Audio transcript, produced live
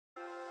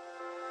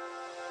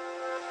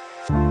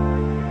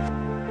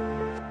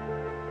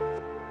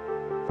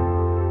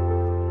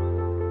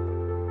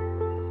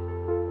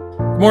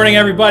Morning,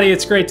 everybody.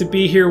 It's great to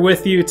be here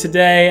with you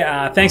today.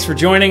 Thanks for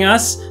joining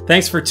us.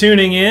 Thanks for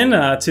tuning in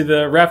to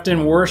the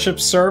Refton worship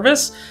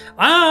service.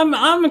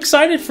 I'm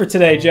excited for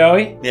today,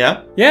 Joey.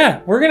 Yeah?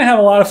 Yeah, we're gonna have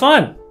a lot of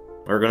fun.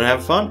 We're gonna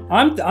have fun.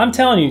 I'm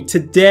telling you,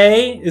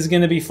 today is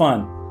gonna be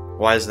fun.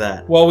 Why is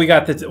that? Well, we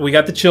got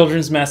the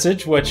children's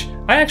message, which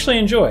I actually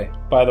enjoy,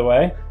 by the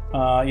way.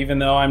 Even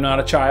though I'm not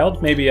a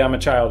child, maybe I'm a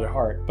child at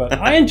heart, but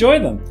I enjoy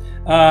them.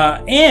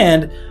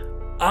 And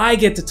I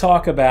get to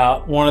talk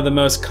about one of the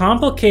most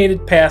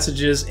complicated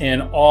passages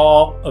in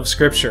all of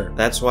Scripture.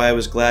 That's why I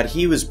was glad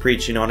he was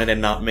preaching on it and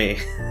not me.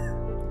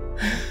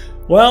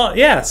 Well,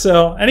 yeah,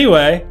 so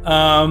anyway,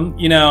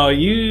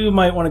 you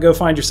might want to go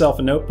find yourself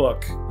a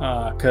notebook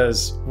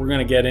because we're going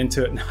to get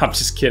into it. No, I'm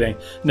just kidding.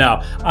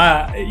 No,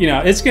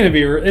 it's going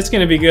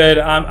to be good.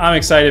 I'm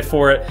excited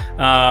for it,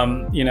 but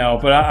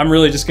I'm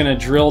really just going to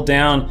drill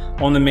down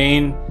on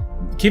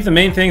keep the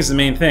main things the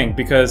main thing,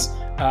 because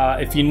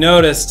if you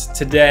noticed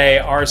today,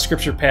 our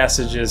scripture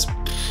passage is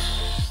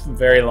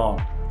very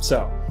long.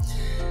 So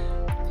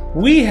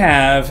we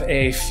have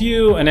a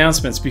few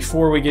announcements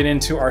before we get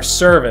into our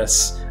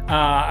service.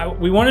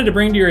 We wanted to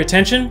bring to your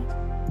attention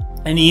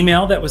an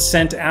email that was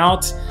sent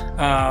out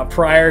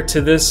prior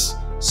to this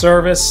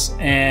service,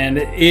 and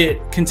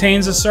it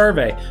contains a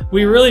survey.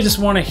 We really just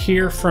want to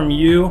hear from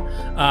you,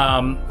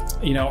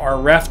 our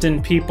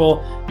Refton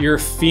people, your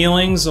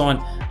feelings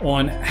on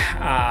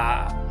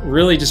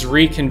really just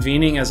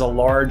reconvening as a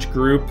large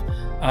group.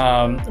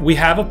 We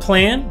have a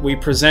plan. We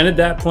presented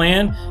that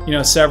plan,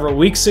 several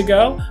weeks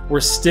ago. We're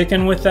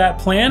sticking with that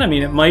plan. I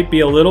mean, it might be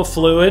a little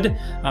fluid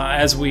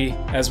as we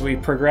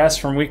progress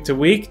from week to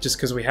week, just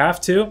because we have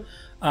to.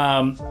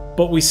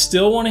 But we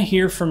still want to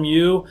hear from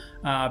you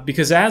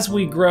because as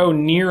we grow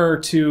nearer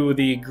to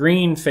the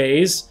green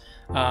phase,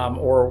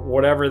 or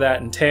whatever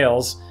that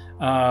entails,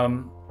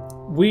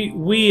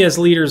 we as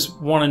leaders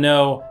want to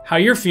know how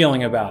you're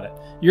feeling about it,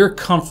 your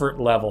comfort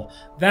level.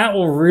 That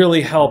will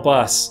really help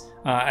us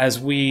as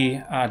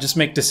we just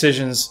make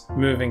decisions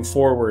moving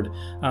forward.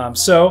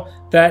 So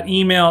that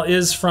email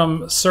is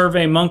from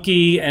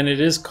SurveyMonkey, and I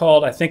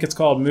think it's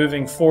called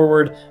Moving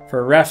Forward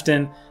for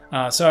Refton.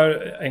 So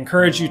I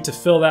encourage you to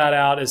fill that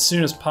out as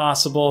soon as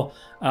possible.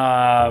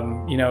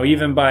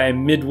 Even by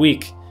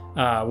midweek,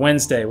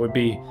 Wednesday would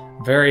be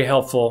very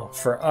helpful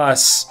for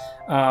us.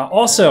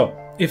 Also,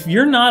 if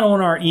you're not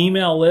on our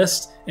email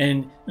list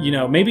and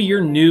maybe you're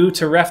new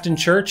to Refton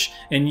Church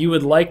and you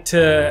would like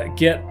to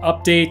get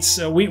updates,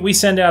 we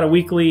send out a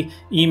weekly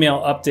email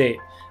update.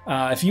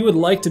 If you would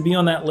like to be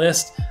on that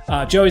list,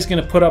 Joey's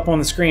going to put up on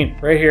the screen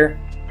right here,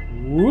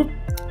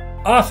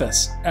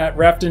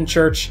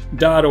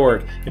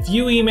 office@reftonchurch.org. If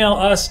you email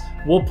us,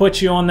 we'll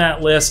put you on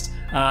that list,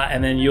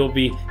 and then you'll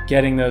be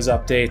getting those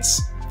updates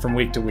from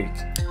week to week.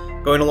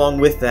 Going along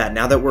with that,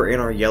 now that we're in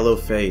our yellow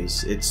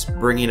phase, it's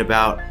bringing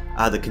about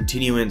the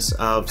continuance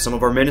of some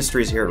of our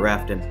ministries here at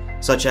Refton,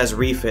 such as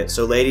Refit.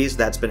 So ladies,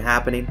 that's been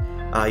happening.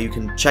 You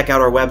can check out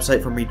our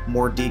website for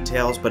more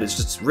details, but it's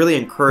just really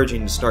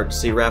encouraging to start to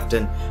see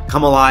Refton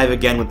come alive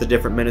again with the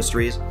different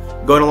ministries.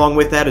 Going along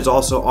with that is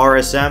also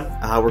RSM.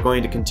 We're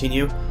going to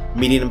continue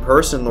meeting in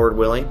person, Lord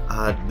willing.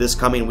 This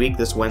coming week,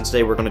 this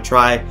Wednesday, we're going to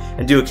try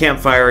and do a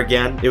campfire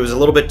again. It was a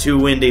little bit too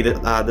windy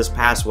this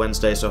past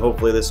Wednesday, so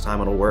hopefully this time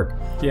it'll work.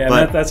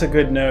 Yeah, that's a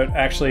good note.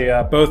 Actually,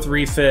 both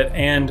Refit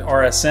and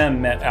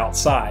RSM met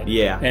outside.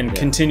 And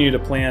continue to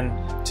plan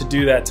to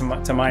do that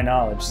to my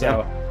knowledge.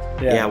 So.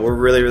 Yeah, we're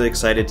really, really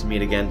excited to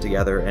meet again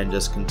together and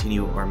just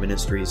continue our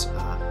ministries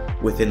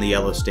within the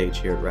yellow stage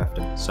here at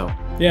Refton. So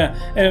yeah,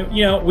 and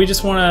we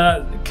just want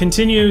to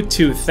continue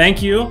to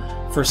thank you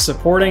for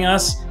supporting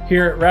us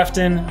here at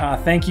Refton.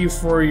 Thank you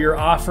for your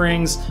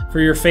offerings,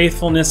 for your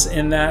faithfulness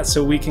in that,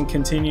 so we can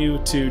continue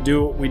to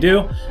do what we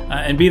do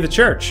and be the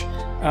church.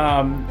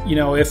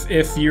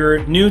 If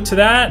you're new to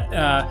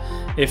that,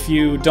 if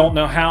you don't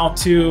know how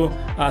to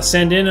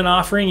send in an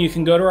offering, you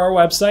can go to our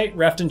website,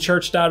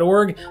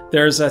 reftonchurch.org.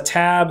 There's a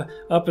tab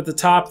up at the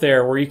top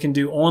there where you can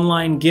do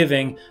online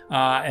giving,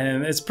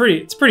 and it's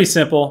pretty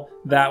simple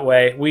that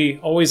way. We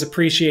always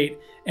appreciate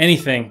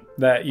anything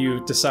that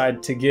you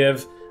decide to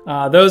give.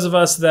 Those of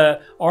us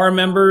that are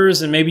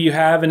members and maybe you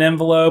have an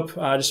envelope,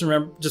 just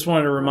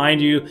wanted to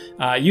remind you,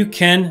 you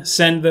can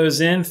send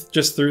those in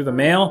just through the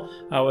mail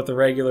with a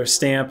regular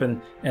stamp,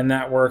 and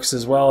that works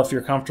as well if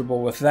you're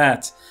comfortable with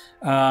that.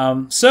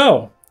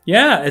 So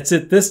yeah, it's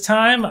at this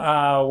time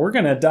we're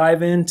going to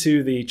dive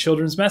into the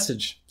children's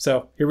message.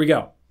 So here we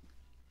go.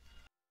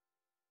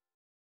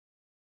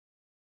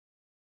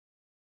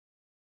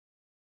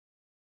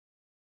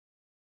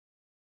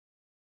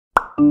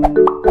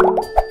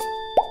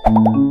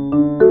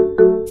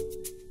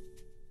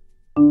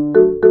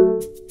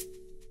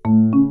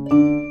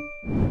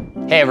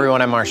 Hey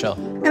everyone, I'm Marshall.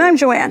 And I'm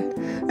Joanne.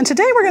 And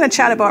today we're going to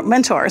chat about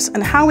mentors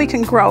and how we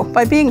can grow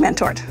by being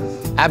mentored.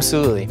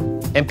 Absolutely.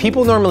 And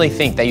people normally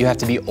think that you have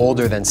to be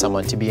older than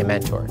someone to be a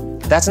mentor.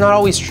 That's not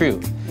always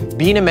true.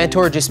 Being a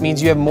mentor just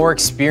means you have more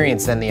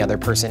experience than the other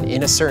person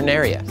in a certain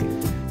area.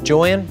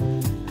 Joanne,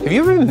 Have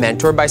you ever been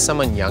mentored by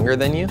someone younger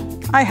than you?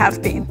 I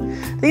have been.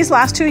 These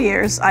last 2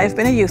 years, I have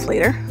been a youth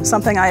leader,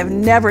 something I have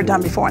never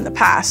done before in the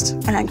past,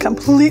 and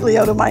completely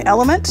out of my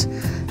element.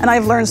 And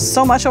I've learned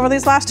so much over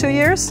these last 2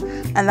 years,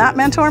 and that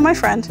mentor, my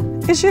friend,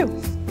 is you.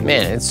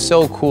 Man, it's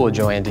so cool,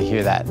 Joanne, to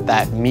hear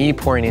that me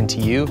pouring into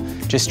you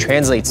just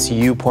translates to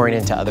you pouring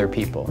into other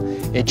people.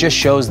 It just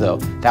shows, though,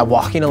 that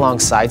walking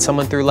alongside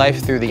someone through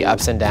life, through the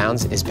ups and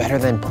downs, is better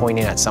than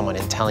pointing at someone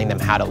and telling them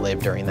how to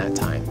live during that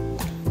time.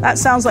 That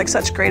sounds like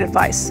such great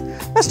advice.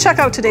 Let's check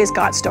out today's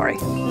God story.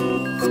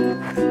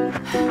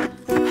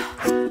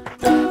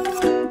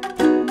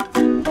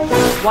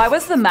 Why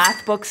was the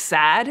math book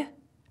sad?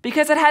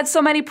 Because it had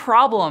so many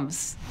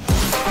problems.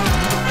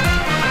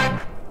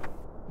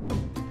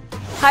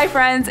 Hi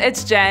friends,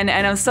 it's Jen,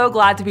 and I'm so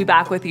glad to be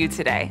back with you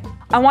today.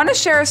 I want to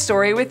share a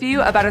story with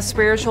you about a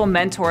spiritual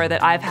mentor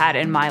that I've had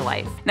in my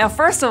life. Now,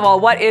 first of all,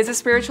 what is a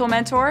spiritual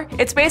mentor?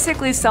 It's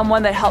basically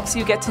someone that helps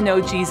you get to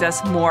know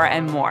Jesus more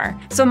and more.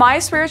 So my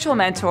spiritual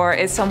mentor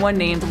is someone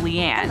named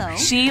Leanne. Hello.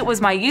 She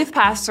was my youth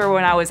pastor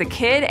when I was a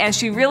kid, and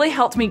she really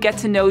helped me get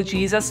to know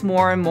Jesus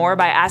more and more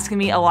by asking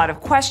me a lot of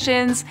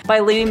questions,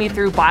 by leading me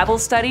through Bible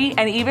study,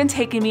 and even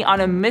taking me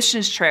on a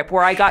missions trip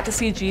where I got to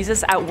see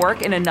Jesus at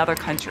work in another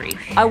country.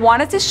 I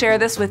wanted to share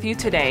this with you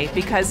today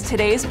because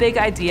today's big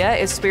idea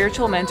is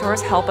spiritual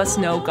mentors help us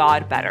know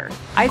God better.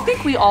 I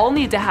think we all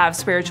need to have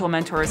spiritual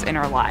mentors in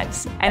our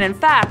lives. And in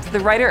fact, the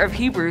writer of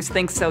Hebrews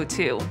thinks so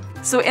too.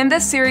 So in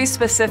this series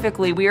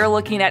specifically, we are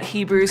looking at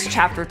Hebrews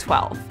chapter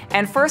 12.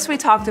 And first we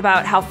talked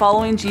about how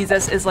following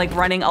Jesus is like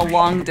running a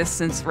long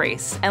distance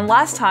race. And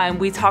last time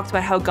we talked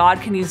about how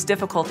God can use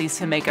difficulties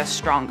to make us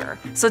stronger.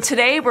 So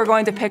today we're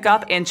going to pick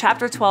up in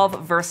chapter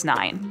 12, verse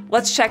 9.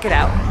 Let's check it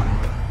out.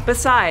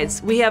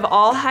 Besides, we have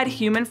all had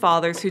human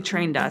fathers who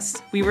trained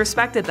us. We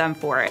respected them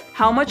for it.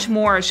 How much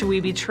more should we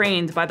be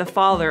trained by the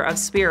Father of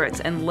spirits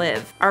and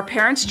live? Our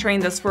parents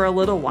trained us for a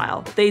little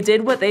while. They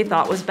did what they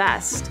thought was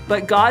best.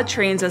 But God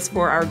trains us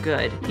for our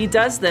good. He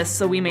does this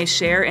so we may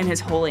share in His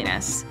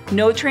holiness.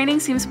 No training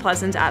seems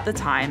pleasant at the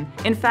time.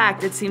 In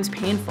fact, it seems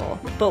painful.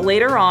 But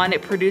later on,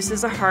 it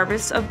produces a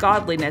harvest of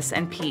godliness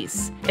and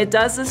peace. It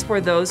does this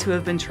for those who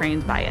have been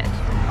trained by it.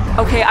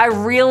 Okay, I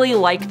really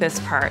like this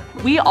part.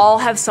 We all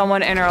have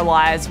someone in our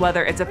lives,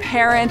 whether it's a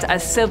parent, a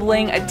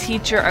sibling, a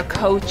teacher, a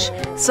coach,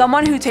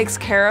 someone who takes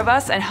care of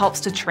us and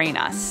helps to train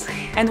us.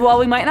 And while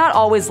we might not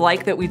always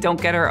like that we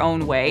don't get our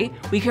own way,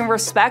 we can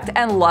respect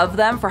and love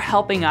them for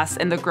helping us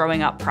in the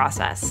growing up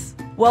process.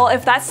 Well,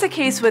 if that's the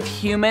case with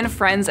human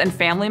friends and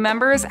family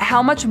members,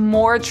 how much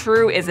more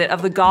true is it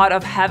of the God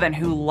of heaven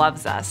who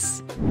loves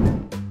us?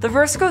 The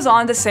verse goes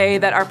on to say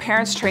that our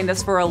parents trained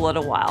us for a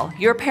little while.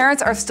 Your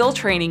parents are still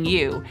training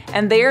you,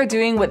 and they are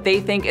doing what they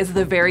think is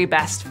the very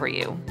best for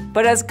you.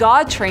 But as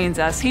God trains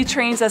us, He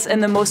trains us in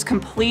the most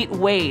complete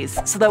ways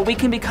so that we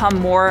can become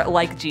more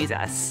like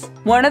Jesus.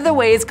 One of the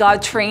ways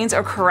God trains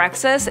or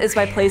corrects us is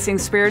by placing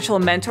spiritual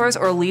mentors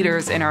or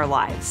leaders in our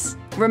lives.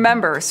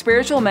 Remember,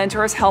 spiritual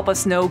mentors help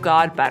us know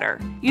God better.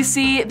 You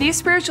see, these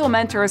spiritual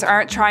mentors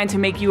aren't trying to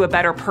make you a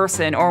better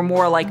person or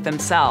more like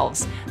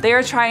themselves. They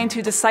are trying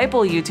to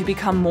disciple you to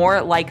become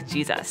more like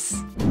Jesus.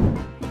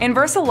 In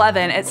verse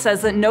 11, it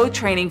says that no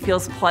training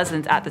feels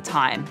pleasant at the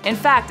time. In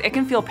fact, it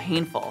can feel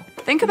painful.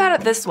 Think about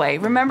it this way.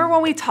 Remember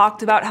when we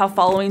talked about how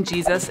following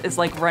Jesus is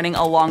like running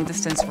a long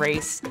distance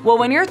race? Well,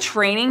 when you're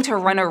training to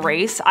run a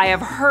race, I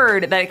have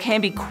heard that it can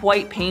be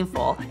quite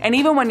painful. And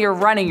even when you're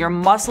running, your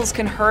muscles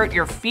can hurt,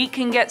 your feet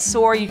can get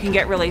sore, you can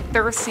get really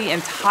thirsty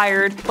and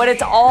tired, but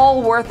it's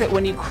all worth it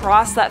when you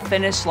cross that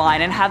finish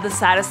line and have the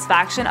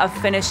satisfaction of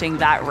finishing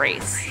that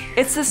race.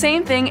 It's the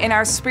same thing in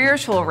our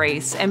spiritual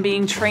race and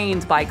being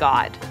trained by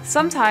God.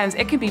 Sometimes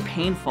it can be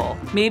painful.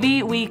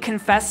 Maybe we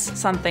confess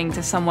something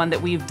to someone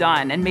that we've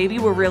done, and maybe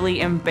we're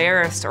really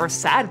embarrassed or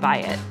sad by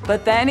it.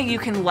 But then you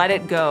can let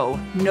it go,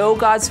 know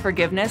God's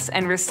forgiveness,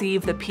 and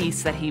receive the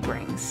peace that He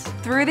brings.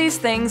 Through these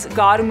things,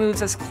 God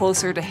moves us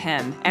closer to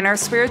Him, and our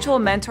spiritual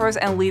mentors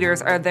and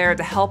leaders are there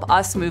to help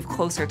us move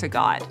closer to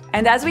God.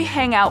 And as we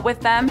hang out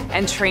with them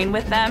and train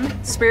with them,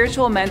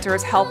 spiritual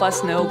mentors help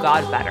us know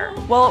God better.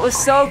 Well, it was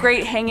so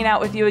great hanging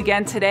out with you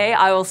again today.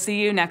 I will see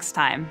you next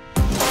time.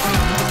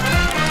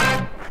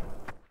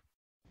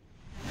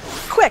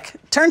 Quick,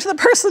 turn to the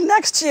person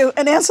next to you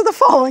and answer the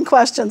following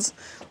questions.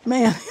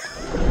 Man.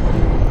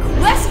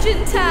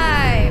 Question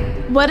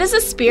time! What is a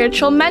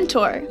spiritual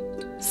mentor?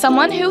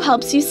 Someone who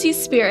helps you see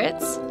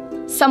spirits,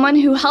 someone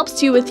who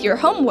helps you with your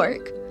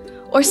homework,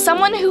 or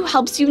someone who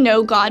helps you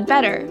know God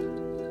better?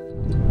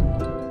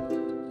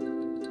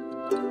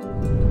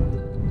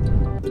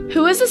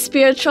 Who is a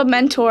spiritual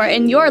mentor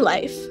in your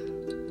life?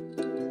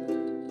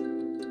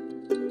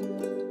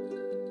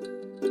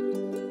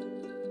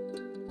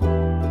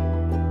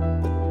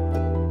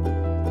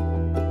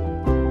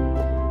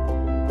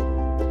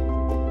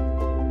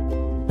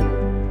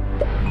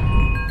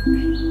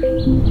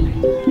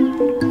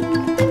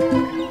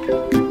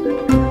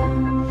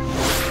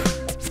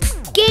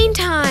 Game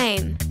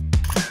time!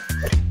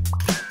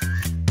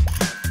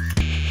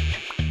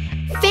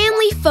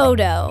 Family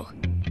photo.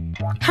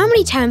 How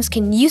many times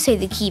can you say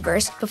the key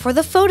verse before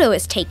the photo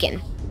is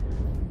taken?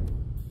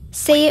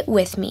 Say it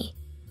with me.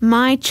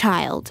 My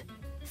child,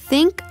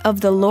 think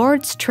of the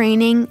Lord's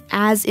training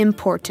as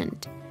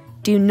important.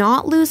 Do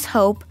not lose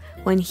hope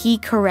when He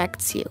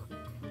corrects you.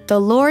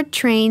 The Lord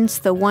trains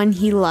the one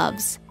He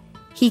loves.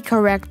 He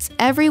corrects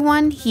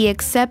everyone He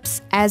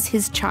accepts as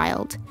His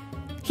child.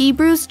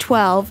 Hebrews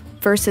 12,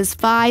 verses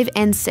 5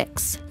 and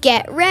 6.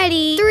 Get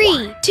ready.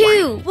 3,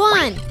 2,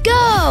 1,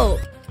 go!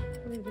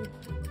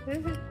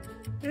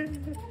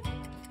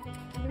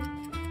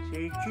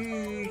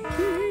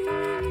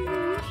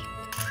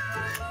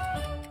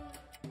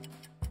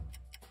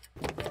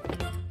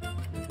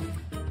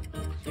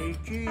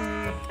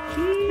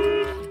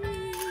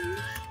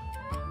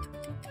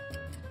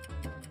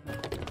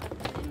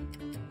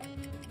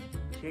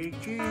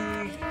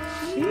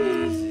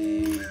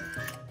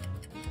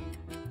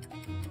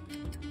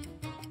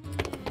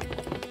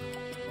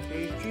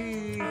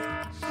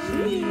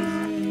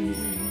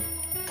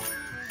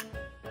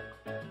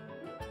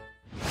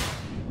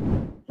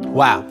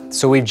 Wow,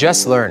 so we've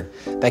just learned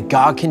that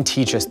God can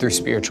teach us through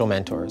spiritual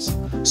mentors.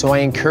 So I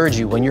encourage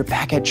you, when you're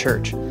back at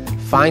church,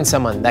 find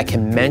someone that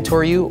can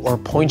mentor you or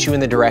point you in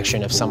the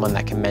direction of someone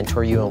that can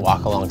mentor you and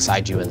walk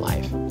alongside you in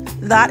life.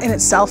 That in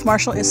itself,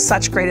 Marshall, is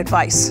such great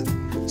advice.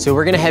 So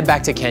we're gonna head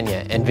back to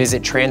Kenya and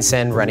visit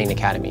Transcend Running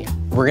Academy.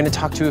 We're gonna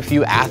talk to a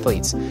few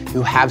athletes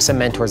who have some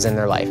mentors in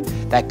their life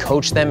that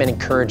coach them and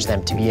encourage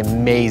them to be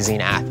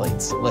amazing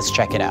athletes. Let's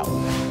check it out.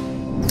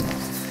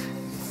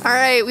 All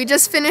right, we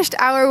just finished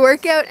our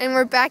workout and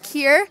we're back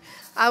here.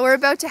 We're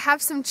about to have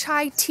some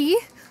chai tea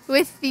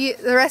with the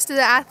rest of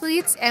the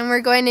athletes, and we're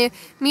going to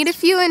meet a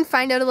few and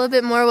find out a little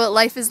bit more what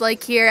life is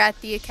like here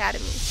at the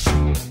academy.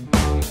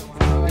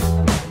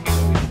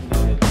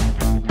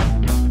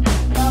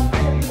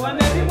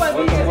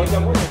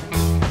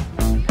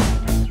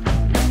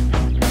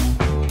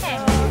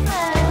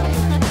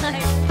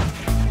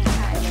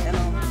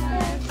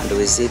 And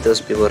we see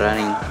those people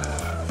running.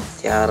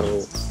 They are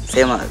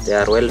famous. They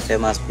are well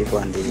famous people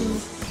and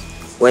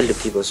wealthy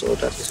people, so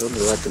that is only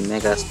what to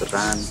make us to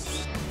run.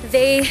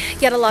 They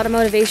get a lot of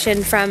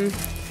motivation from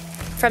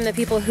the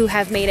people who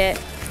have made it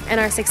and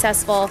are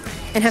successful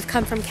and have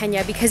come from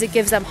Kenya, because it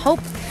gives them hope.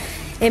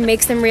 It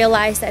makes them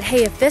realize that,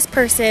 hey, if this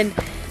person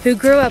who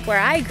grew up where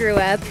I grew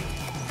up,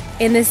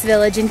 in this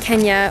village in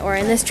Kenya or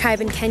in this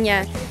tribe in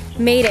Kenya,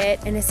 made it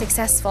and is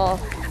successful,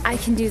 I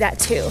can do that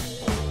too.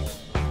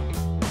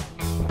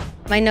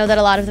 I know that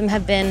a lot of them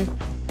have been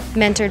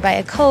mentored by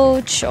a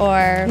coach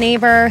or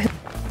neighbor.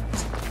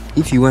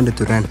 If you wanted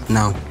to run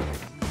now,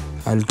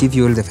 I'll give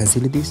you all the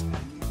facilities.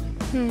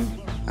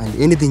 And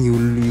anything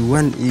you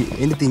want,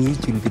 anything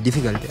which will be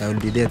difficult, I will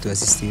be there to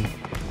assist you.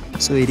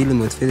 So he really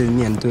motivated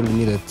me and told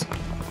me that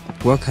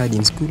work hard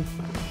in school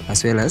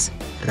as well as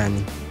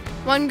running.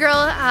 One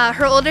girl,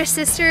 her older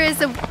sister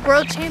is a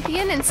world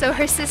champion, and so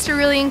her sister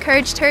really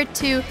encouraged her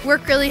to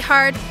work really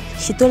hard.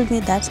 She told me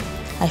that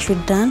I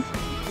should run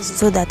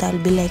so that I'll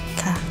be like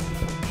her.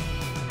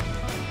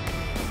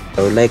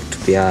 I would like to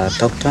be a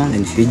doctor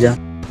in future.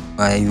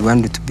 I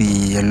wanted to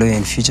be a lawyer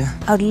in future.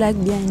 I would like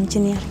to be an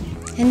engineer.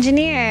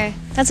 Engineer.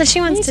 That's what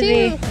she wants to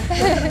be.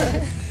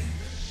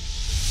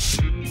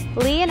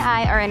 Lee and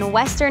I are in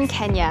Western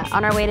Kenya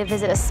on our way to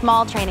visit a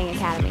small training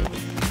academy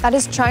that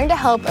is trying to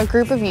help a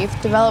group of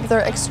youth develop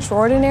their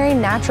extraordinary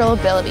natural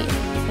ability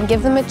and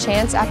give them a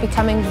chance at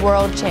becoming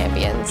world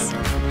champions.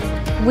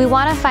 We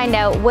want to find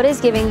out what is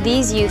giving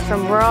these youth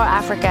from rural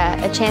Africa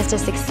a chance to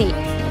succeed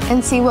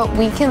and see what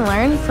we can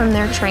learn from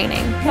their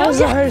training. That was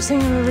the hardest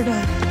thing I've ever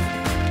done.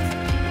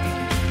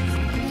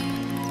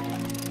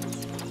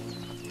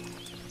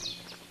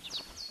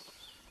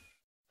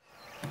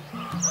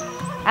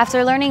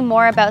 After learning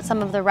more about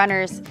some of the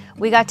runners,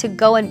 we got to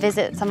go and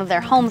visit some of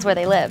their homes where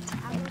they lived.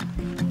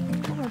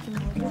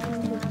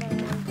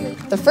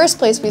 The first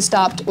place we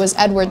stopped was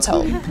Edward's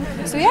home.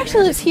 So he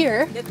actually lives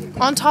here,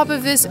 on top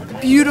of this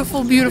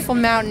beautiful, beautiful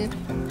mountain.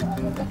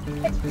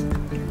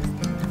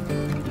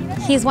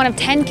 He's one of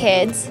 10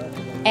 kids,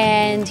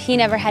 and he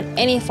never had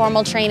any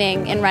formal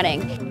training in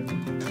running.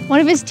 One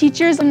of his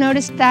teachers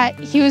noticed that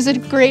he was a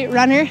great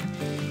runner,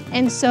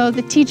 and so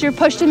the teacher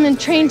pushed him and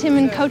trained him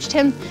and coached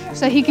him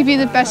so he could be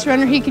the best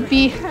runner he could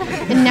be.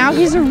 And now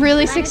he's a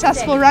really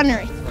successful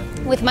runner.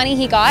 With money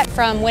he got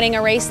from winning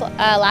a race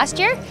last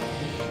year,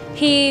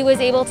 he was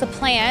able to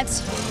plant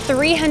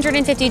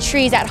 350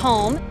 trees at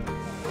home.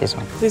 This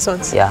one. These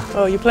ones? Yeah.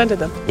 Oh, you planted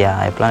them? Yeah,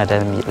 I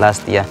planted them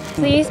last year.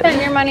 So you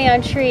spent your money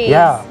on trees?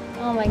 Yeah.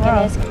 Oh my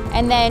goodness.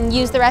 And then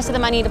used the rest of the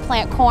money to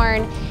plant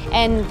corn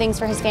and things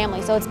for his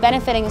family. So it's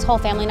benefiting his whole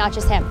family, not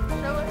just him.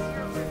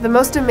 The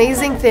most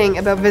amazing thing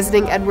about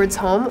visiting Edward's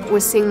home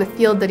was seeing the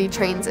field that he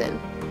trains in.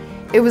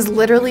 It was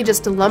literally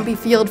just a lumpy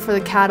field for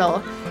the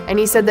cattle, and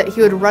he said that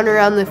he would run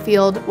around the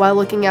field while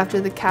looking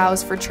after the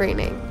cows for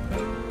training.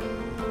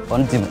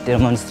 On the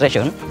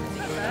demonstration.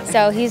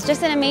 So he's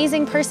just an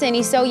amazing person.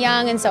 He's so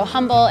young and so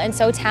humble and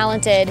so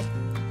talented.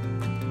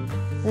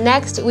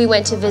 Next, we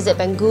went to visit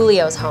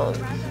Bengulio's home,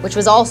 which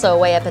was also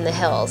way up in the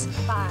hills.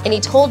 And he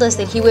told us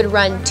that he would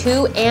run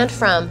to and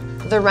from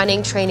the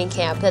running training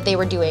camp that they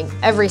were doing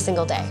every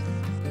single day.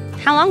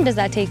 How long does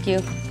that take you?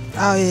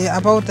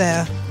 About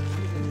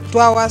 2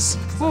 hours.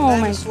 Oh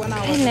my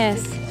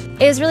goodness.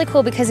 It was really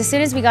cool because as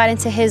soon as we got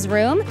into his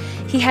room,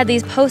 he had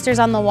these posters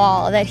on the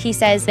wall that he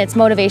says it's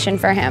motivation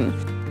for him.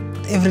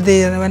 Every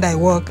day when I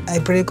walk, I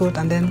pray God,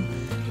 and then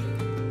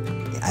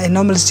I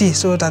normally see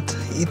so that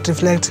it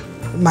reflects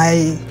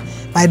my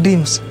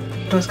dreams.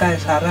 Those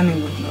guys are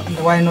running, and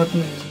why not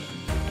me?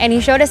 And he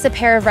showed us a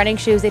pair of running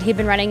shoes that he'd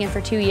been running in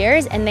for 2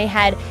 years, and they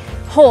had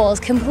holes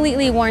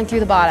completely worn through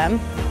the bottom.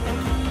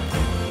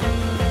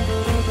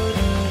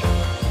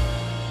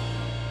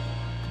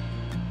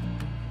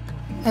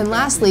 And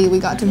lastly, we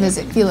got to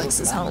visit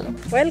Felix's home.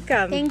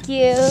 Welcome. Thank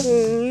you.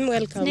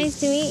 Welcome. Nice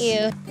to meet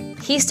you.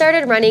 He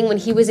started running when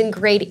he was in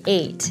grade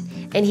 8,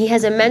 and he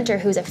has a mentor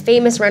who's a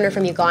famous runner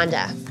from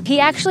Uganda. He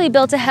actually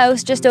built a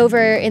house just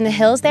over in the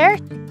hills there.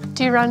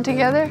 Do you run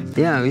together?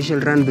 Yeah, we shall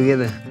run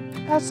together.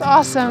 That's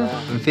awesome.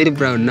 I'm very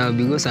proud now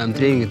because I'm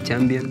training with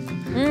Champion.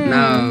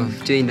 Now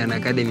I've joined an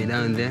academy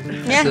down there,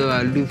 so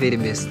I'll do very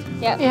best.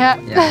 Yep.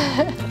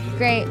 Yeah.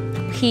 Great.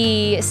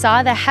 He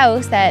saw the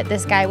house that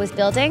this guy was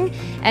building,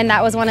 and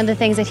that was one of the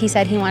things that he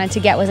said he wanted to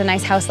get was a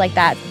nice house like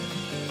that.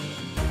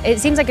 It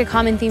seems like a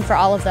common theme for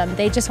all of them.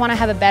 They just want to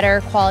have a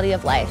better quality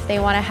of life. They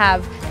want to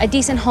have a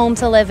decent home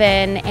to live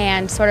in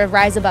and sort of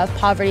rise above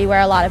poverty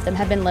where a lot of them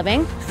have been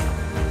living.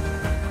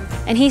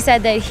 And he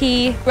said that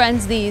he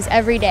runs these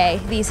every day,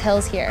 these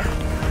hills here.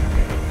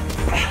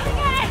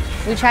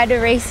 We tried to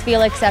race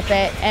Felix up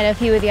it and a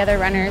few of the other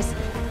runners.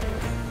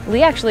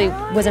 Lee actually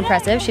was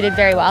impressive. She did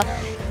very well.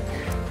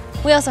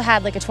 We also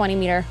had like a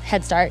 20-meter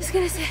head start. Just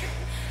gonna sit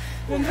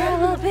for a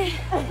little bit.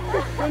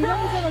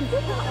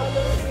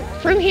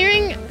 From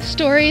hearing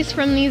stories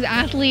from these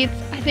athletes,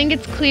 I think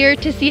it's clear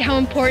to see how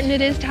important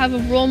it is to have a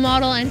role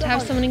model and to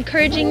have someone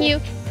encouraging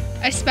you,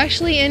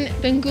 especially in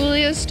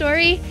Bengulio's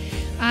story.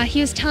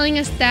 He was telling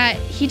us that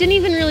he didn't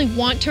even really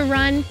want to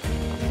run,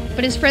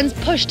 but his friends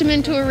pushed him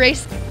into a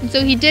race, and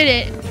so he did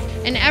it.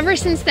 And ever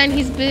since then,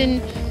 he's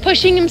been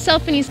pushing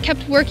himself and he's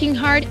kept working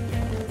hard.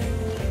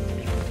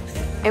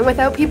 And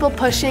without people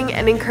pushing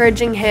and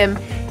encouraging him,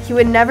 he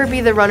would never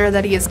be the runner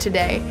that he is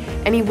today,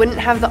 and he wouldn't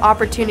have the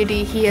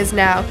opportunity he has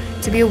now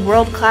to be a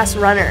world-class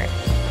runner.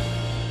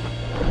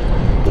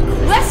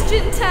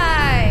 Question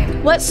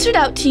time! What stood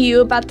out to you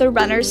about the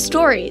runners'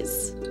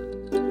 stories?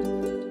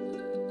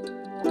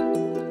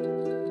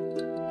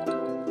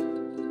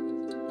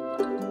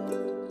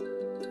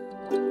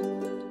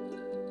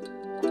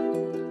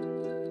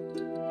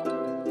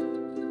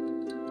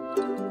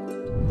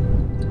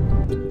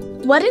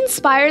 What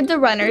inspired the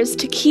runners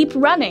to keep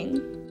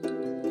running?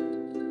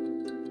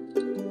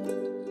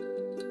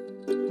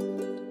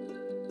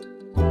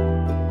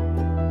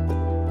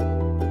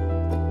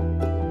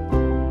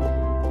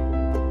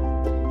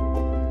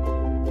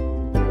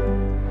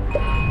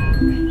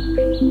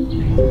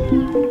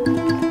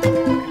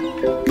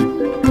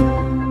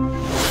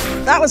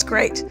 That was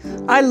great.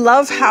 I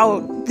love how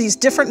these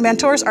different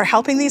mentors are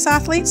helping these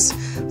athletes,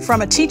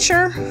 from a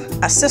teacher,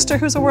 a sister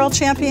who's a world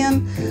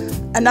champion,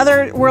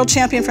 another world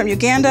champion from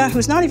Uganda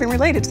who's not even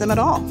related to them at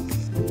all.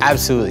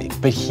 Absolutely,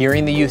 but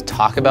hearing the youth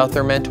talk about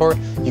their mentor,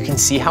 you can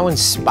see how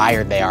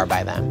inspired they are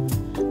by them.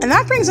 And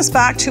that brings us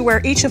back to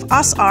where each of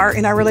us are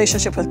in our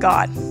relationship with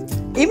God.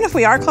 Even if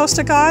we are close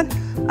to God,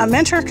 a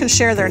mentor can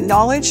share their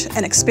knowledge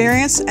and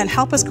experience and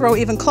help us grow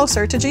even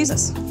closer to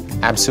Jesus.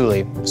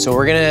 Absolutely. So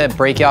we're gonna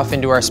break you off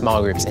into our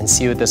small groups and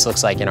see what this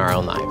looks like in our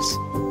own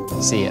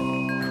lives. See ya.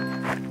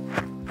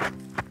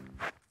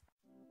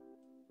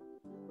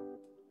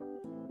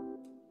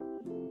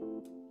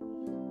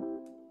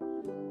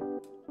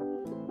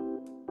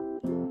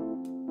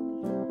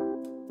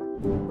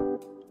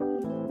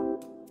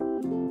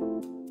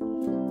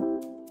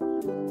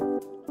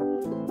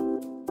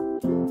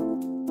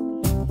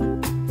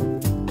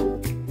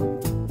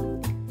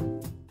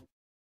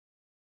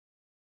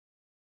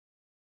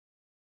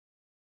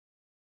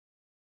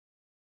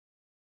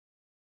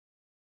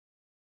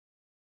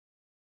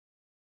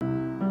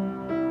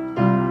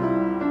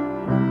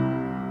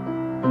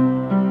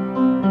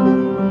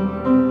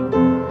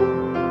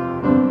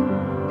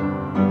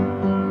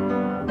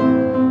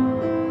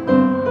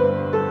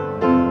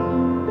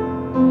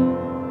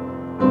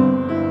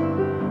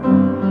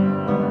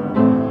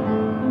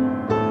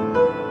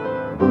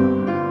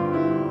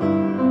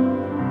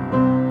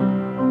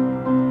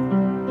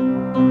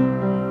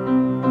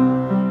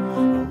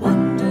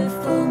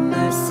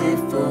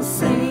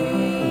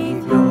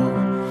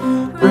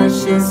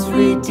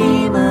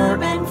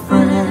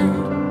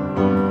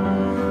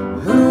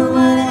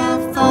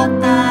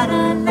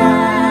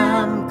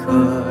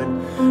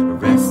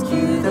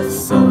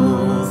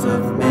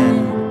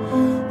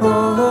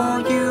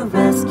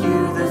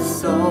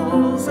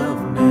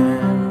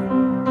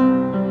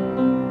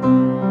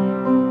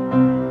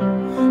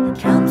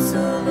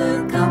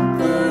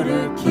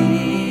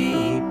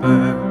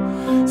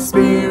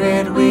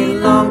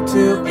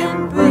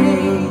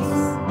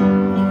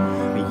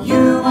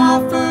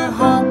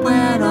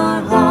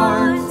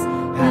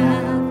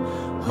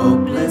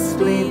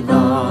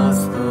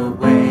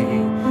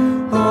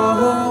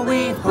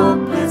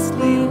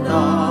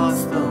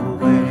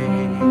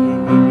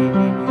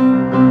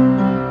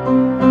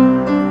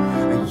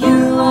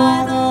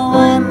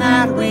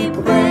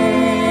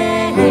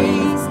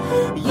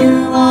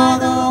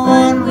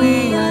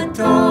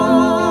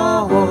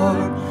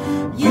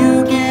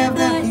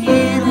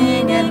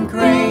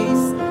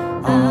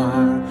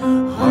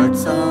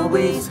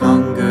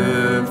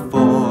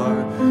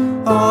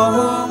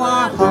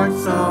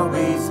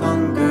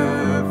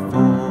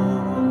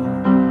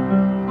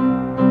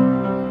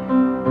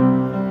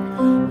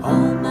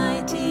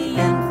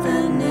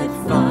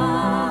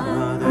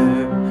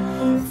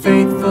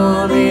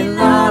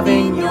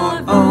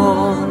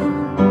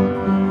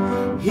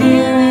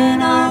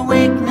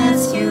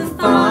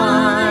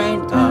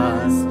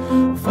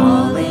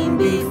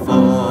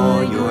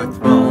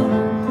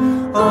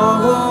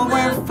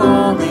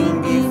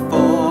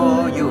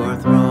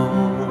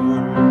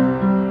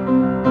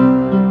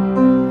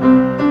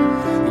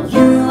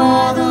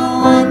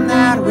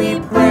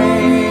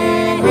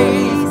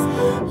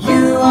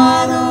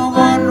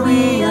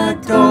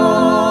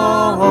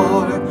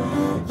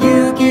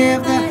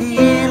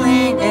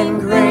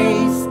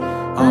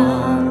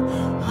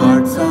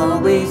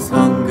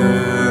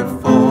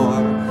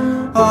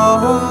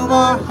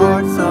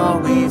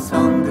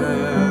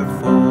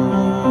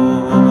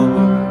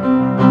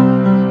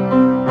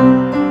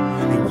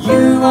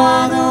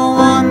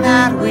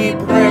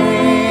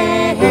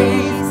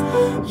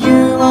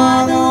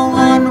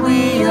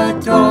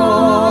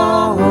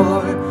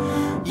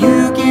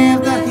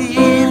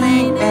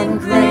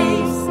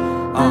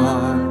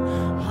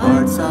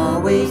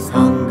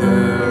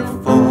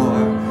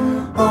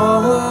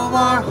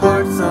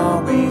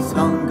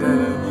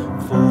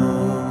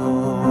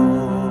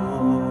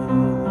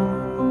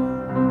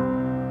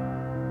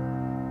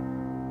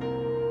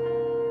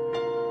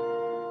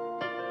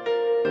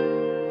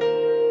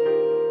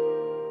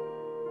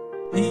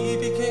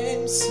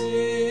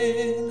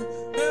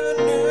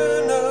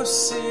 our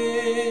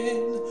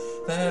sin,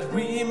 that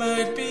we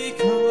might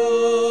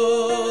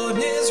become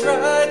his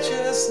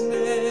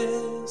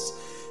righteousness.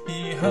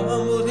 He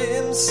humbled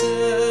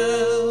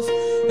himself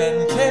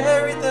and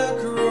carried the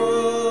cross.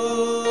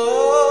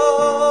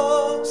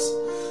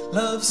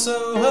 Love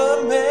so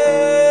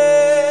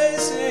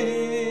amazing,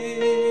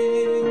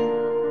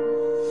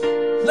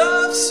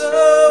 love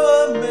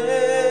so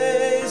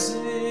amazing.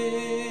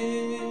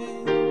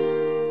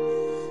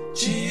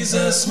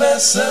 Jesus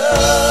Messiah,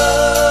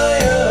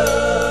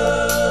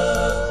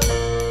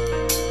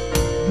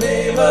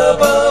 name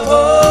above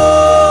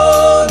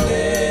all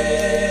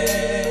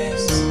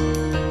names,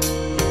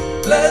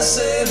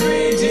 blessed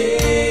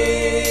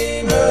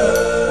Redeemer,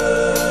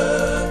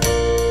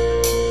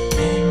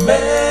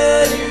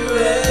 Emmanuel,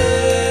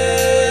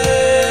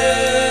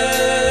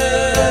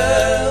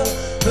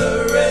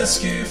 the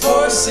rescue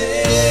for sinners,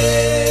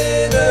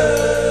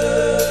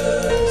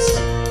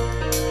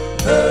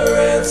 the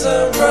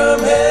ransom from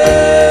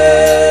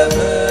heaven,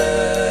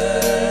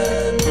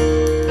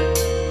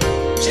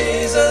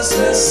 Jesus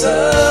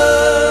Messiah,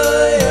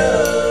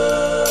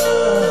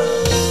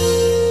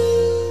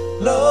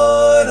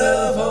 Lord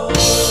of all.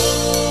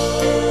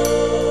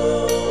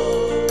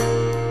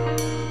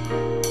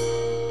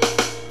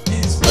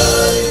 His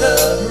body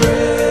the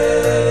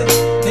bread,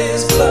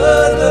 his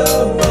blood the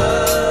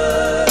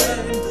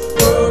wine,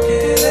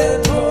 broken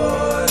and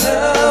poured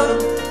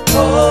out,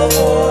 all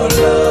for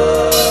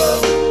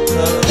love.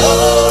 The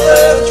whole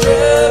earth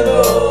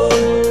trembled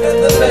and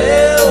the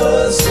veil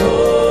was torn.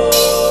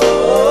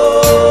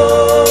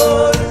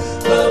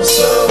 Love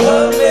so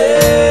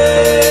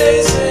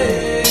amazing,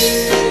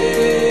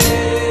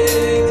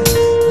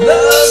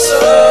 love so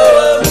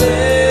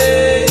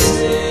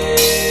amazing.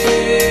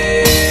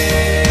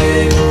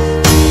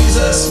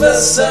 Jesus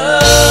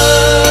Messiah,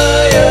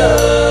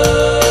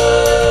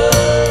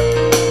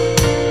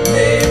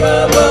 name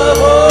above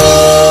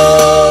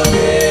all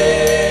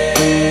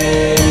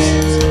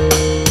names,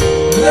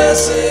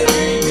 blessed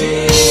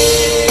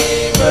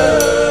Redeemer,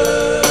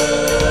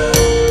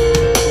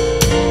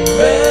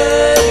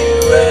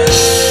 Emmanuel,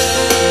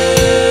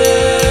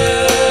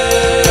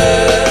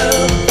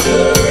 the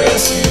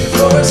rescue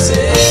for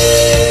sinners,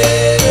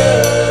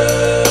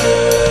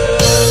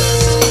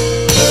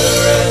 the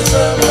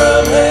ransom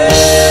from heaven,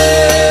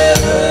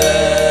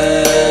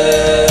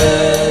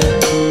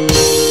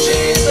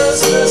 Jesus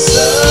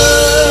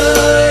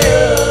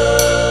Messiah,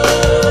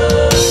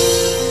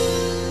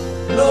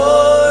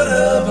 Lord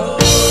of all.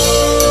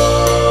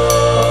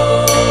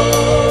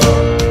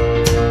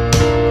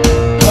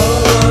 Our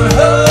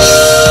hope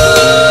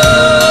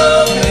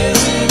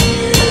is in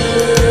you.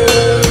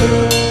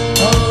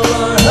 All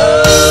our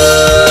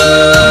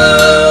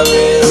hope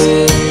is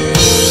in you.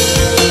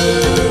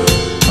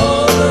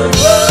 All the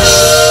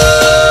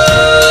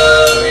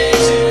glory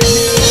to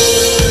you,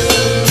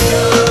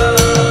 God,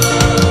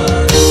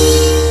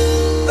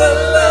 the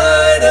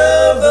light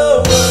of the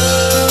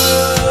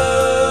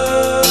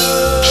world,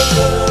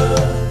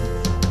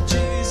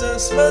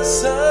 Jesus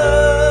Messiah,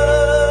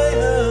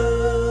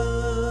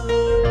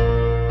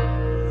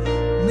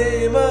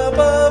 name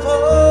above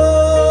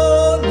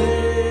all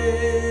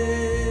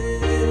names,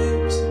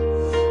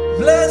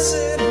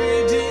 blessed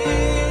Redeemer,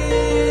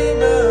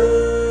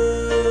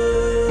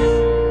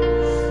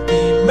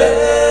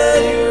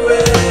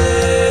 Emmanuel,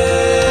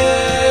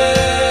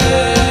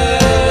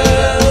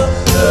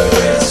 the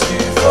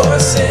rescue for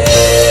sinners,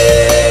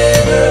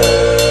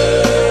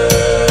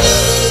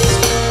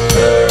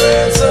 the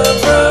ransom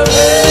from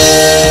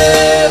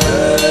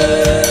heaven,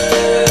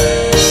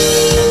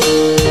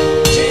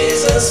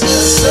 Jesus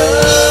Messiah,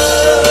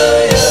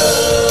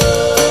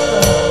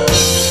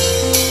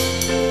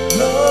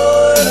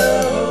 Lord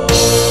of all.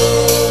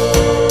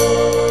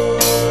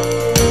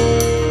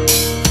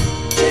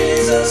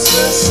 Jesus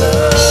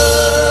Messiah,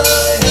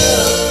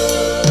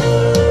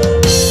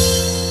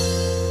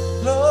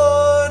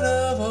 Lord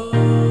of all.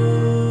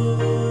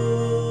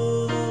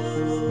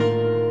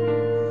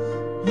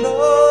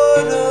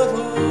 Lord of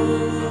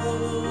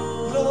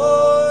all.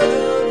 Lord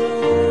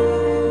of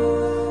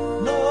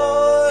all.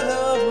 Lord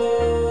of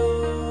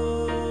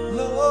all.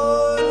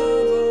 Lord of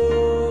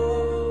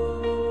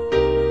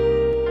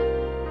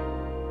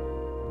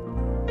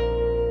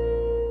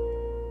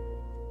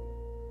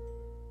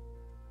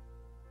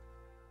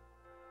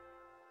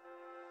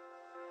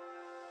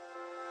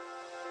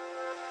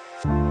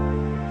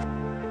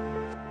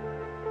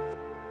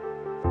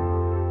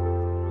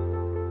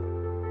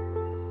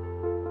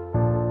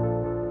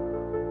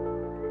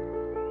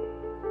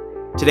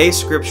Today's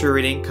scripture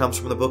reading comes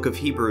from the book of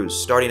Hebrews,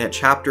 starting at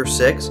chapter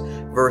 6,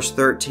 verse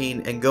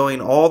 13, and going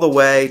all the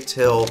way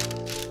till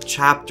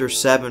chapter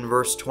 7,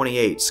 verse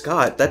 28.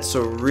 Scott, that's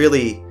a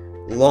really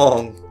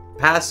long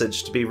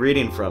passage to be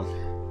reading from.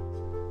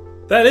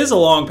 That is a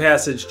long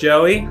passage,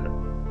 Joey.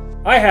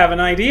 I have an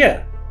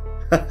idea.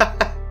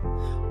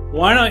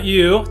 Why don't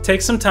you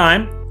take some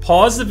time,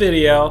 pause the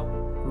video,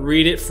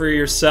 read it for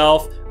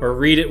yourself, or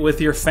read it with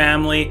your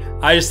family.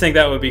 I just think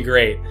that would be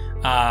great.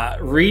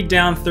 Read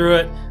down through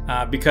it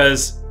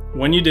because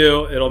when you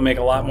do, it'll make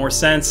a lot more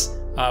sense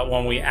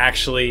when we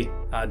actually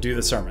do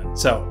the sermon.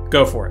 So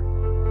go for it.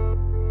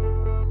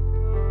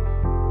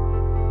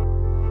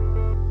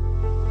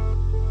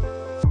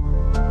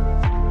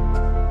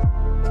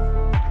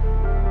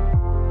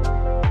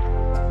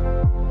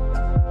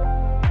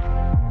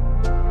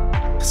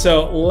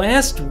 So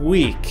last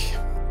week,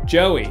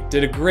 Joey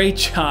did a great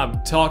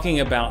job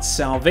talking about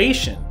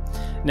salvation.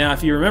 Now,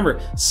 if you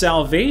remember,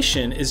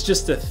 salvation is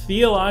just a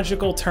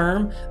theological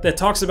term that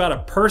talks about a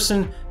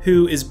person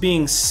who is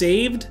being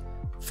saved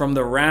from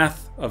the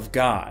wrath of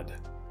God.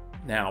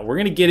 Now, we're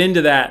going to get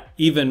into that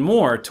even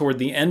more toward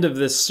the end of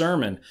this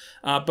sermon.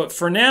 But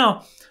for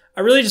now,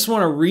 I really just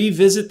want to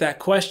revisit that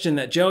question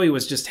that Joey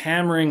was just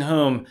hammering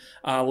home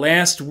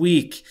last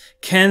week.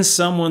 Can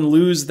someone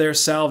lose their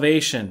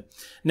salvation?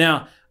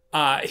 Now,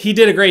 he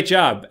did a great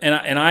job,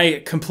 and I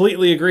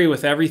completely agree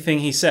with everything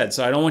he said,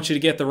 so I don't want you to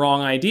get the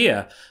wrong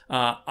idea.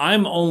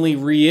 I'm only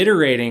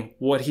reiterating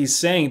what he's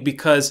saying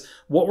because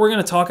what we're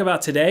going to talk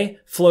about today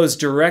flows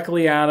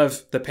directly out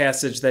of the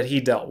passage that he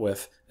dealt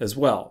with as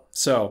well.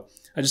 So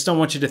I just don't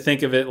want you to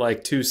think of it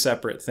like two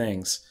separate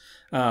things.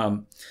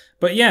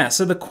 But yeah,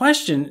 so the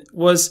question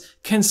was,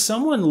 can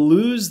someone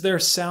lose their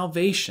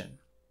salvation?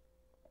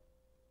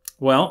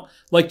 Well,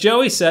 like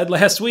Joey said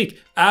last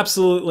week,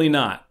 absolutely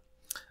not.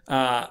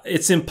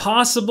 It's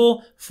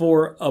impossible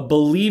for a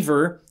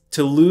believer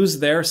to lose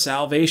their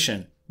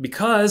salvation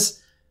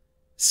because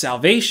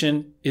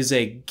salvation is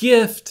a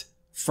gift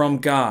from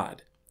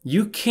God.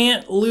 You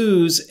can't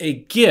lose a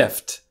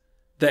gift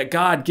that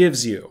God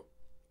gives you.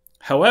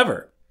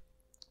 However,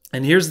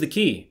 and here's the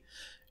key,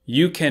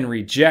 you can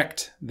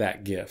reject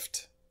that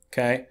gift.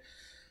 Okay?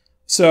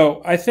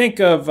 So I think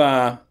of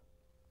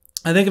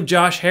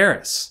Josh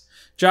Harris.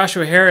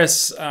 Joshua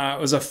Harris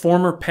was a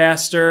former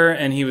pastor,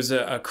 and he was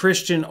a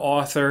Christian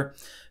author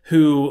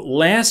who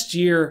last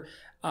year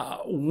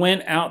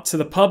went out to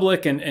the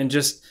public and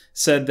just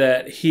said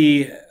that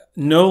he's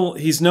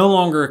no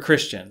longer a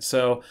Christian.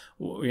 So,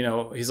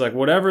 he's like,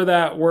 whatever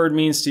that word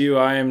means to you,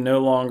 I am no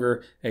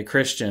longer a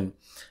Christian.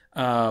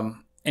 And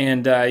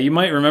you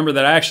might remember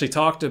that I actually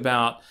talked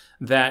about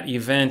that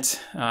event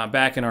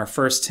back in our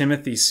 1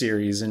 Timothy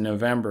series in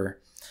November.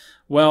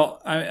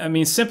 Well, I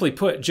mean, simply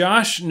put,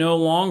 Josh no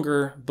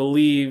longer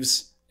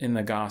believes in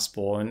the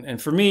gospel. And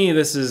for me,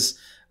 this is,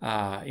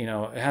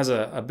 it has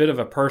a bit of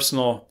a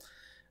personal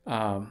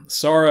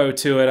sorrow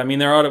to it. I mean,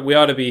 we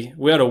ought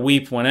to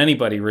weep when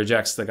anybody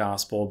rejects the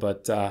gospel.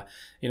 But,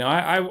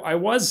 I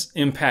was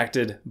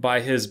impacted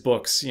by his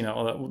books,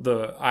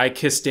 the I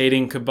Kissed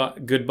Dating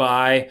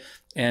Goodbye,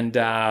 and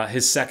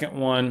his second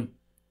one,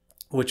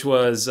 which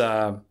was,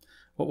 what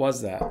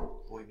was that?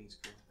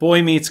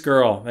 Boy Meets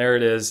Girl. There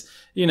it is.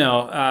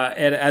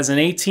 As an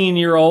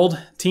 18-year-old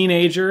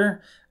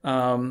teenager,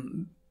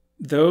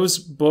 those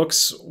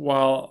books,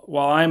 while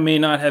I may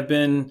not have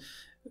been,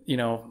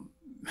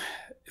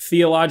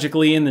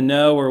 theologically in the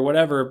know or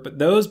whatever, but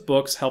those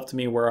books helped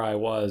me where I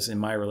was in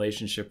my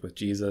relationship with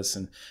Jesus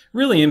and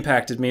really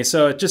impacted me.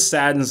 So it just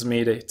saddens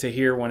me to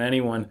hear when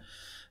anyone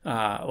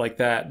like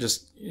that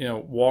just,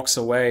 walks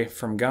away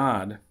from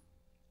God.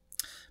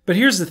 But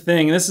here's the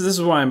thing, this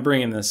is why I'm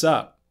bringing this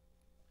up.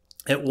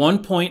 At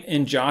one point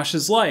in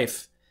Josh's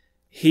life,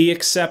 he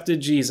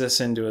accepted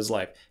Jesus into his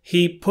life.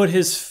 He put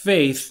his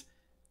faith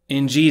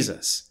in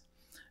Jesus.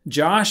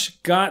 Josh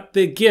got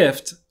the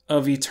gift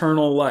of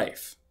eternal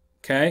life,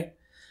 okay?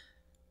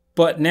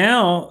 But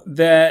now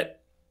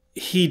that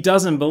he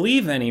doesn't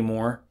believe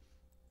anymore,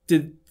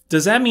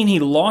 does that mean he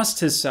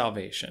lost his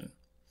salvation?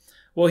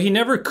 Well, he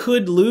never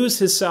could lose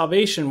his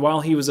salvation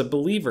while he was a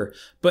believer.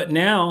 But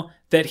now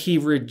that he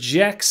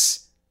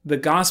rejects the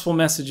gospel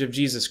message of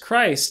Jesus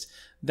Christ,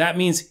 that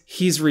means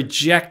he's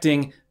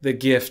rejecting the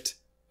gift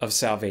of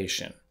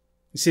salvation.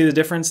 You see the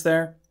difference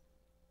there?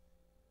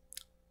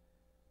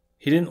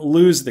 He didn't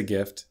lose the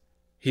gift.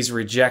 He's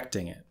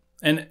rejecting it.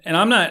 And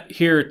I'm not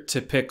here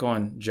to pick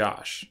on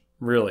Josh,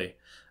 really.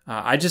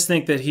 I just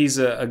think that he's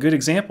a good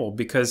example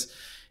because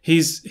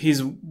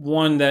he's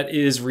one that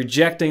is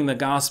rejecting the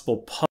gospel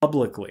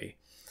publicly.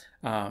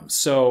 I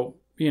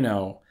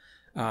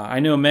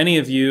know many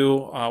of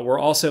you were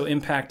also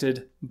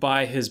impacted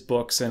by his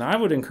books, and I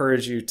would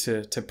encourage you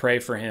to pray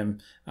for him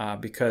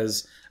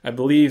because I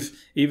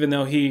believe even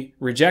though he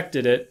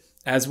rejected it,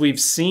 as we've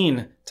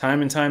seen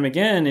time and time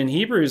again in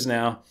Hebrews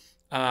now,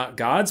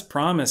 God's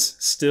promise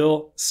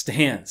still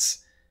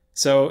stands.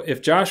 So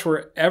if Josh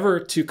were ever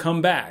to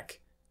come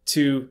back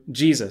to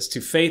Jesus,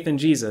 to faith in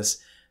Jesus,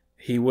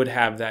 he would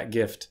have that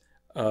gift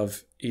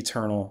of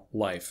eternal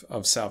life,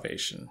 of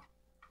salvation.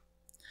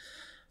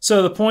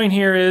 So the point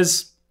here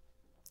is,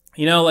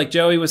 like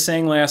Joey was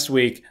saying last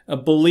week, a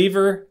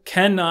believer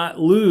cannot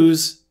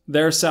lose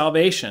their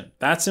salvation.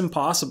 That's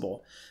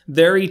impossible.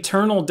 Their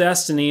eternal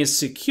destiny is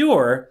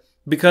secure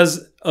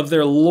because of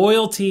their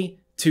loyalty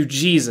to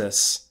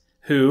Jesus,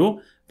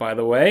 who, by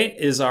the way,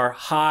 is our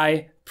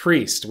high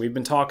priest. We've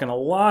been talking a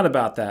lot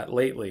about that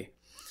lately.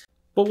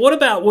 But what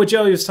about what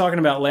Joey was talking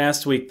about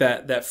last week,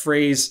 that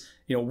phrase,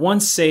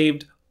 once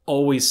saved,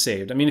 always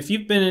saved? I mean, if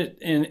you've been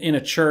in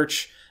a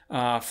church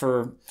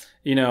for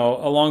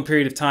a long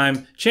period of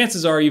time,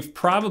 chances are you've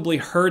probably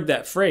heard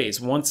that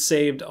phrase, once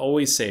saved,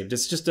 always saved.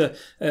 It's just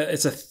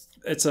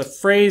it's a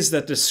phrase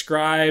that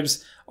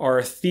describes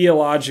our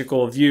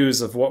theological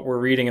views of what we're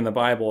reading in the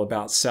Bible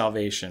about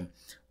salvation.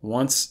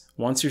 Once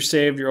you're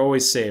saved, you're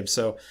always saved.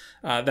 So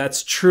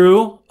that's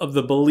true of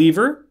the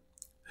believer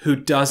who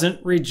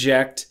doesn't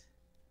reject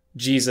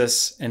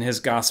Jesus and his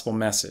gospel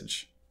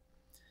message.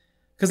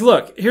 Because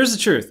look, here's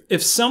the truth.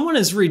 If someone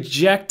is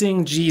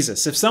rejecting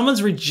Jesus, if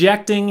someone's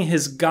rejecting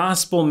his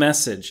gospel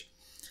message,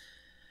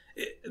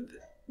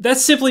 that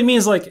simply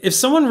means, like, if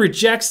someone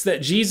rejects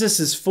that Jesus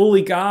is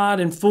fully God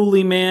and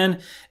fully man,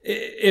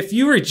 if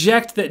you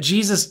reject that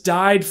Jesus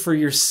died for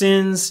your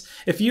sins,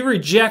 if you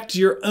reject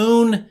your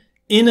own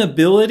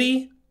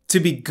inability to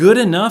be good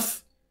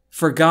enough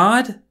for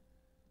God,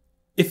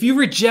 if you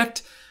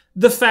reject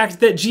the fact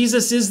that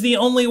Jesus is the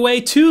only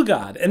way to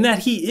God and that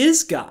he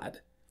is God,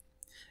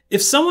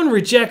 if someone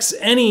rejects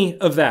any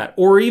of that,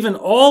 or even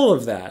all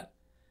of that,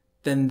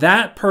 then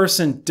that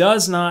person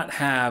does not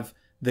have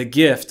the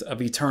gift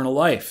of eternal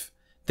life.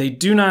 They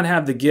do not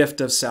have the gift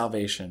of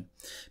salvation.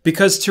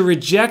 Because to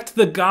reject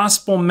the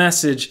gospel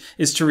message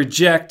is to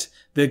reject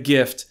the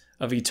gift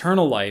of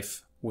eternal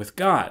life with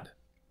God.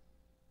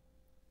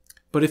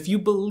 But if you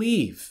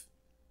believe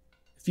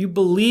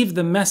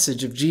the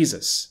message of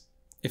Jesus,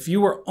 if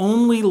you are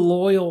only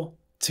loyal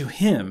to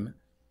him,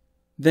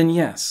 then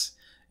yes,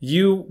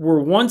 you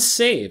were once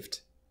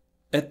saved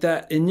at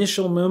that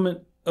initial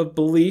moment of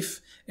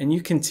belief, and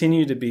you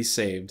continue to be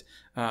saved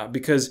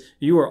because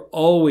you are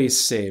always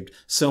saved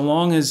so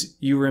long as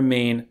you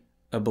remain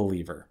a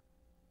believer.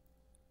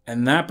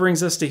 And that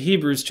brings us to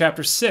Hebrews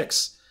chapter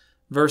 6,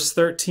 verse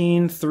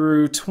 13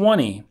 through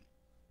 20.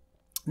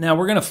 Now,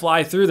 we're going to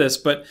fly through this,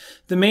 but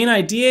the main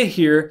idea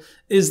here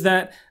is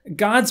that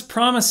God's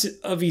promise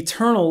of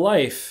eternal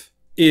life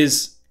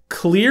is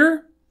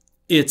clear,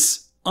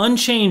 it's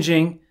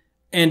unchanging,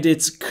 and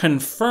it's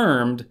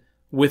confirmed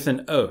with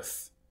an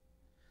oath.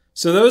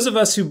 So those of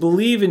us who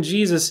believe in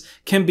Jesus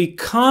can be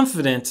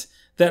confident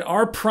that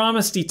our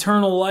promised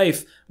eternal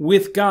life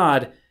with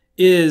God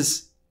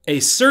is a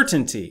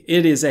certainty.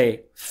 It is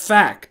a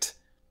fact.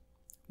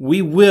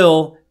 We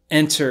will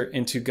enter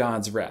into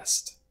God's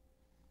rest.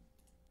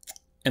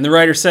 And the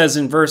writer says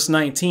in verse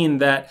 19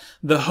 that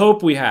the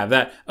hope we have,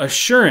 that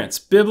assurance,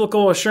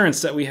 biblical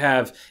assurance that we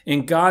have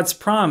in God's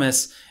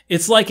promise,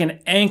 it's like an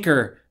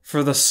anchor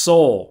for the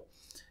soul.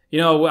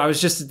 I was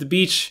just at the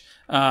beach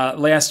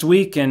last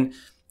week, and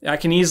I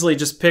can easily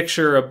just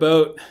picture a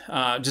boat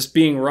just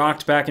being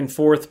rocked back and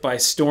forth by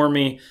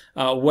stormy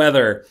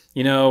weather,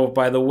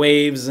 by the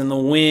waves and the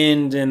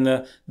wind and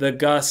the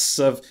gusts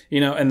of,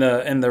 and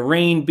the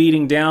rain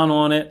beating down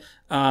on it.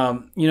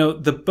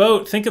 The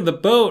boat, think of the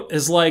boat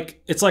as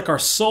it's like our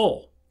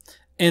soul.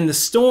 And the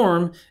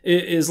storm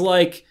is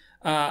like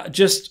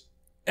just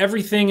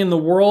everything in the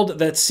world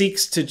that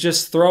seeks to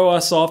just throw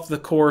us off the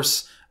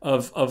course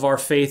of our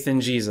faith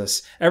in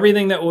Jesus.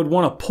 Everything that would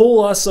want to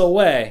pull us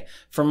away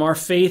from our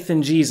faith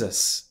in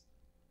Jesus.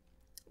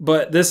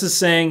 But this is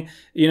saying,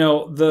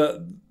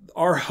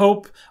 our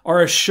hope,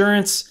 our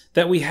assurance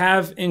that we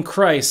have in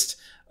Christ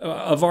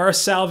of our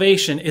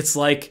salvation, it's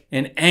like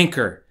an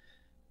anchor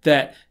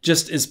that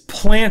just is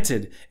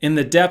planted in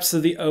the depths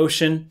of the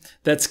ocean,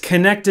 that's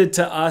connected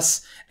to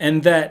us,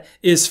 and that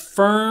is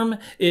firm,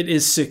 it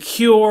is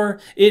secure,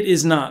 it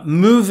is not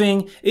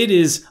moving, it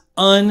is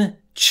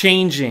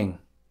unchanging.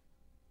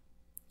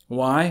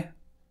 Why?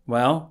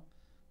 Well,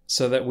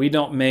 so that we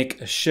don't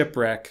make a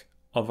shipwreck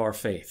of our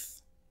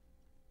faith.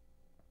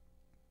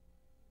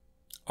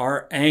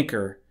 Our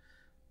anchor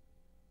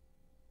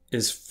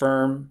is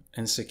firm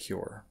and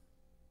secure.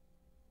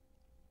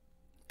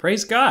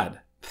 Praise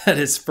God that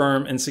it's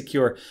firm and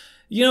secure.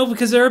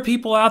 Because there are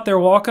people out there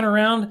walking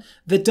around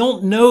that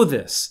don't know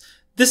this.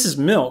 This is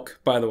milk,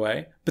 by the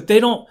way, but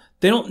they don't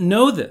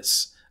know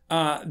this.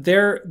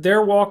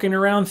 They're walking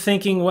around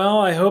thinking, well,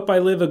 I hope I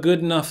live a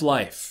good enough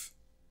life.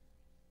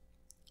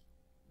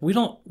 We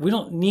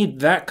don't need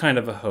that kind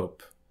of a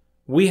hope.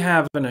 We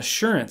have an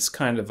assurance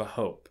kind of a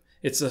hope.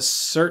 It's a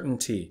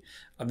certainty.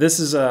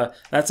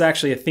 That's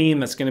actually a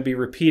theme that's going to be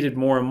repeated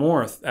more and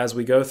more as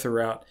we go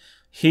throughout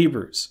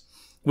Hebrews.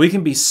 We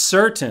can be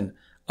certain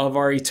of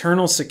our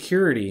eternal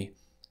security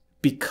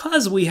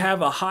because we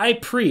have a high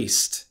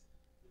priest.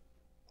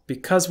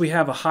 Because we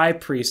have a high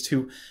priest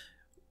who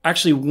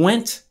actually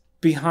went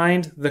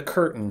behind the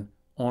curtain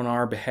on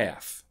our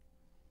behalf.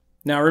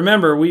 Now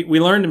remember, we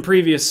learned in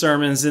previous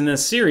sermons in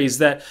this series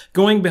that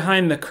going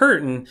behind the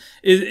curtain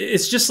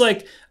it's just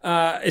like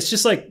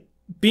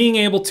being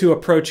able to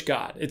approach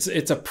God.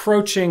 It's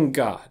approaching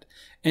God.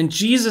 And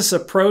Jesus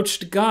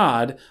approached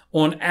God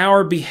on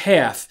our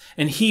behalf,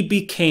 and he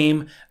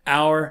became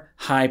our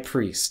high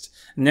priest.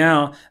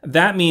 Now,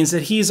 that means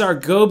that he's our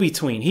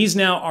go-between. He's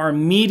now our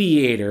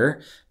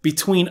mediator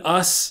between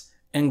us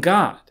and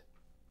God.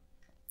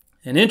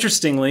 And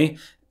interestingly,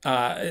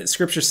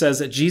 Scripture says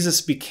that Jesus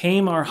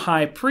became our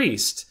high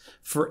priest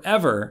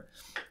forever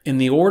in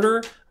the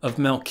order of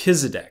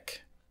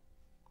Melchizedek.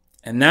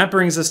 And that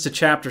brings us to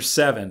chapter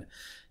 7.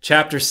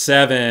 Chapter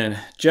 7.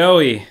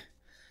 Joey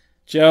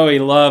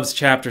loves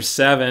chapter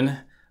 7.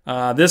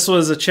 This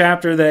was a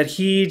chapter that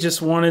he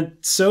just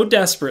wanted so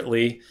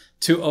desperately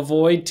to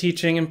avoid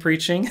teaching and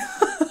preaching.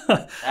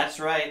 That's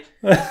right.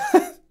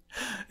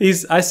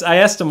 I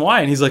asked him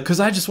why, and he's like, because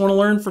I just want to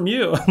learn from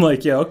you. I'm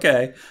like, yeah,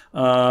 okay.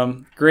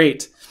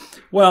 Great.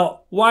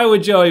 Well, why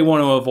would Joey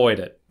want to avoid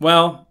it?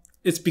 Well,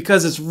 it's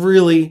because it's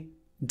really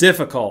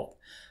difficult.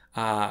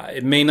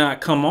 It may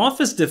not come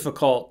off as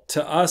difficult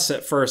to us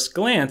at first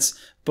glance,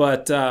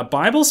 but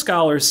Bible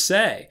scholars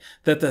say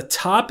that the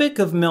topic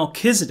of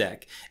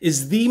Melchizedek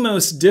is the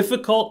most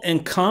difficult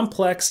and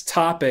complex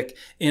topic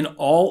in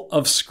all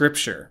of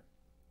Scripture.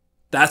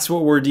 That's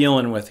what we're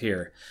dealing with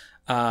here.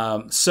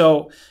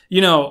 So,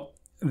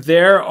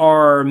 there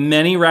are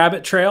many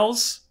rabbit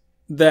trails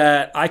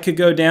that I could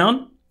go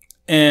down.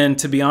 And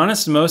to be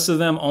honest, most of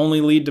them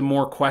only lead to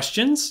more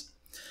questions.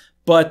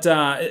 But,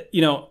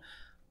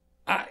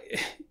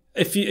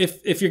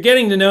 if you're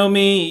getting to know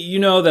me, you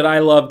know that I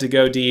love to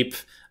go deep.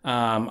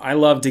 I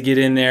love to get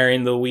in there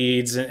in the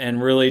weeds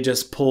and really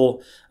just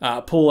pull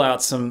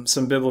out some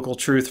biblical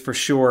truth for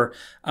sure.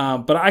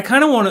 But I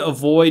kind of want to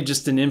avoid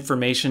just an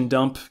information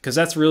dump, because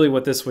that's really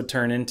what this would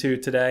turn into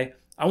today.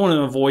 I want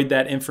to avoid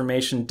that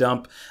information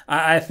dump.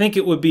 I think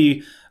it would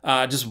be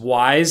just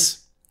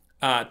wise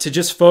to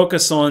just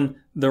focus on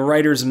the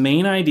writer's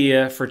main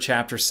idea for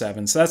chapter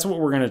 7. So that's what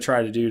we're going to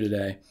try to do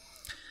today.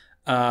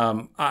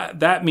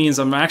 That means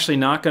I'm actually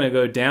not going to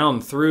go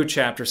down through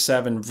chapter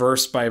 7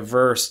 verse by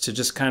verse to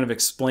just kind of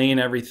explain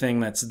everything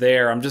that's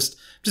there. I'm just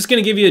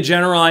going to give you a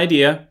general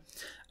idea,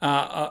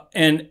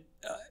 and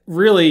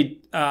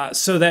really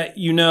so that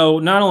you know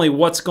not only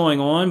what's going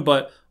on,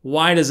 but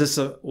why does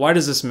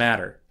this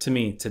matter to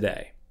me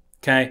today?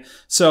 Okay,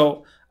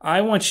 so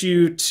I want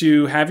you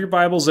to have your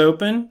Bibles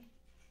open.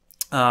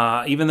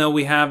 Even though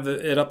we have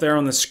it up there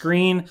on the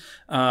screen,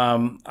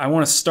 I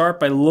want to start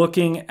by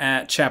looking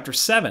at chapter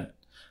 7.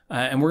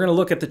 And we're going to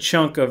look at the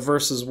chunk of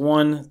verses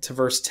 1 to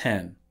verse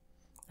 10.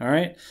 All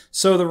right?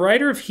 So the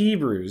writer of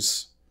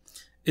Hebrews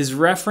is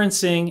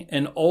referencing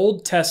an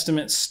Old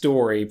Testament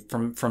story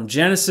from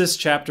Genesis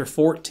chapter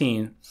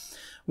 14,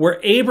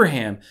 where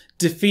Abraham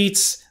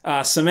defeats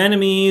some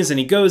enemies, and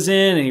he goes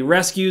in and he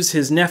rescues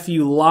his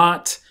nephew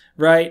Lot,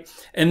 right?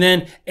 And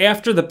then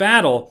after the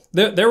battle,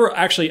 there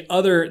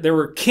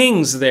were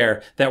kings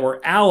there that were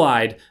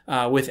allied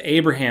with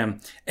Abraham,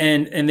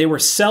 and they were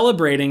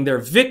celebrating their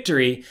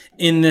victory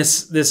in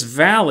this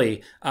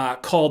valley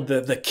called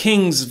the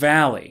King's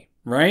Valley,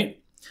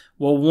 right?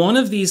 Well, one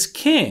of these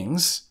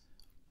kings,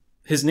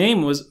 his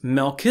name was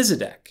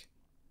Melchizedek.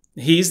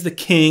 He's the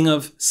king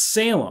of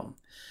Salem.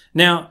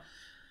 Now,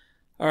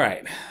 all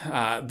right,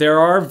 there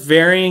are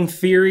varying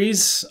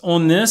theories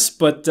on this,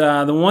 but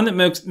the one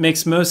that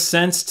makes most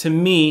sense to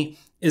me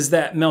is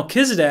that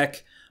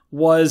Melchizedek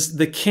was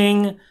the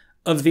king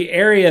of the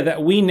area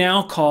that we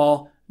now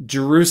call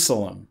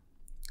Jerusalem.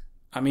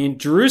 I mean,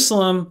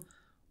 Jerusalem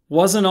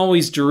wasn't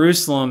always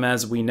Jerusalem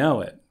as we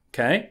know it,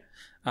 okay?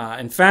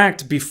 In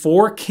fact,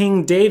 before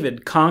King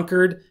David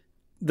conquered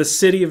the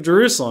city of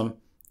Jerusalem,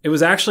 it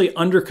was actually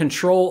under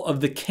control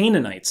of the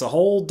Canaanites, a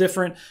whole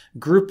different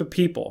group of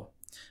people.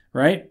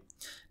 Right?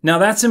 Now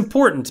that's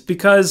important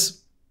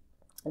because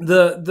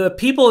the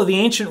people of the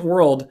ancient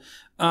world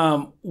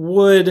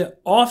would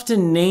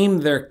often name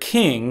their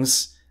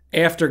kings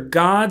after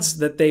gods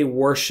that they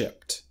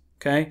worshipped.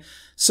 Okay?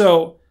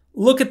 So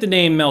look at the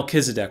name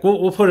Melchizedek.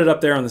 We'll put it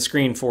up there on the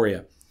screen for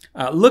you.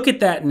 Look at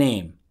that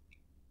name.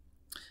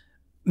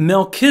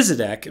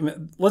 Melchizedek,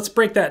 let's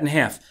break that in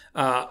half.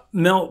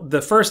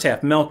 The first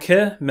half,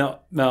 Melchi,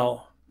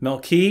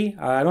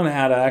 I don't know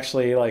how to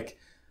actually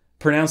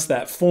pronounce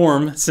that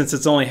form since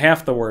it's only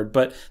half the word,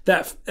 but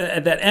that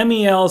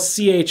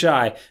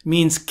Melchi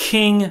means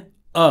king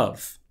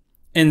of,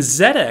 and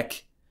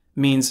Zedek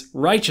means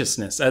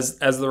righteousness, as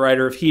the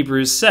writer of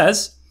Hebrews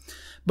says.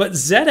 But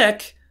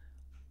Zedek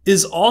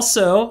is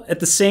also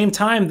at the same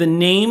time the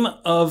name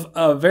of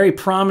a very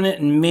prominent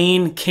and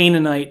main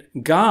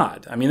Canaanite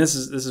god. I mean, this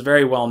is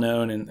very well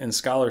known in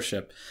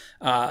scholarship.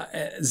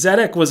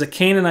 Zedek was a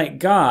Canaanite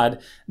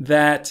god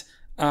that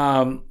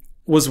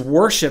was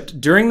worshipped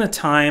during the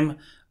time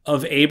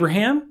of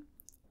Abraham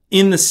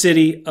in the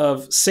city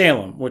of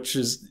Salem, which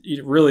is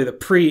really the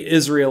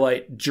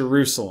pre-Israelite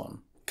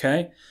Jerusalem.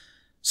 Okay,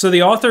 so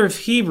the author of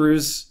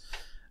Hebrews,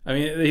 I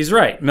mean, he's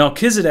right.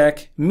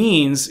 Melchizedek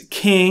means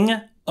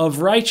king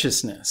of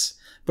righteousness,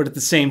 but at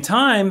the same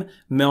time,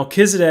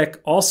 Melchizedek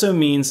also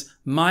means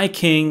my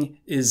king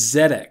is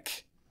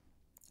Zedek.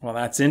 Well,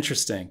 that's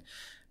interesting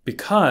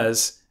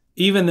because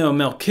even though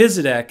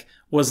Melchizedek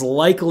was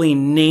likely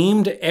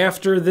named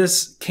after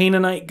this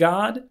Canaanite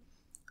god,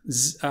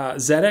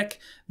 Zedek,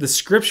 the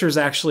scriptures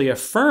actually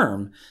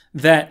affirm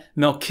that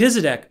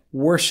Melchizedek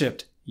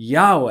worshipped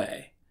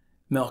Yahweh.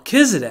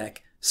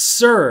 Melchizedek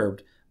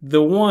served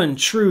the one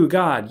true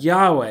God,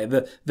 Yahweh,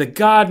 the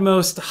God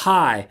Most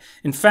High.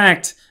 In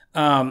fact,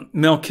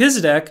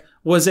 Melchizedek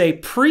was a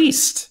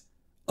priest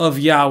of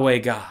Yahweh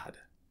God.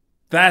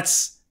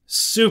 That's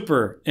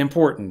super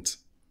important.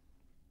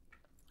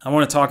 I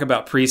want to talk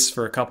about priests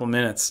for a couple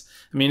minutes.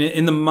 I mean,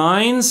 in the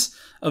minds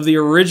of the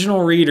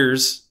original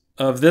readers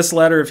of this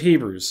letter of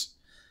Hebrews,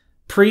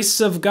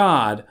 priests of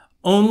God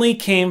only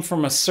came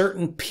from a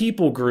certain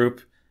people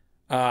group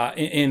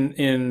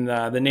in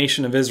the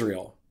nation of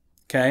Israel.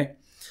 Okay?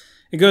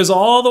 It goes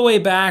all the way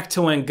back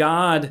to when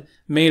God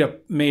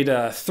made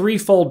a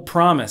threefold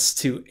promise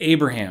to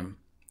Abraham.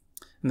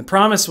 And the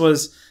promise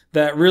was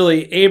that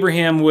really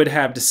Abraham would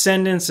have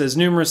descendants as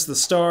numerous as the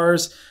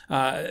stars,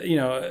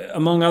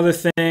 among other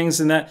things.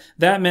 And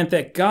that meant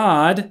that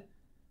God,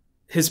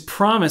 his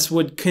promise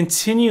would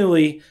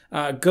continually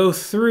go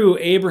through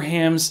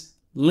Abraham's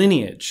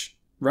lineage,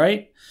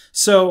 right?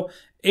 So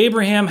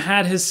Abraham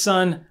had his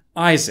son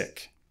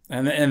Isaac,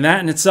 and that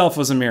in itself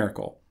was a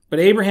miracle. But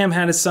Abraham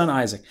had his son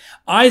Isaac.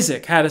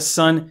 Isaac had a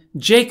son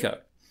Jacob.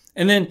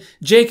 And then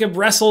Jacob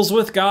wrestles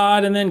with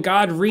God, and then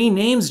God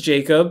renames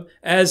Jacob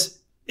as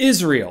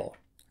Israel.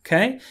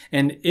 Okay?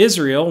 And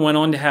Israel went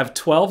on to have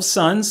 12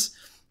 sons,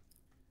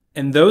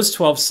 and those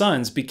 12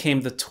 sons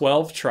became the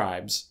 12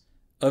 tribes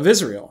of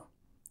Israel.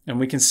 And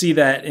we can see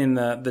that in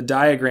the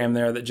diagram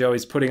there that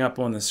Joey's putting up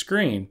on the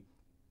screen.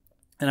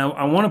 And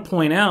I want to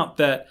point out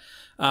that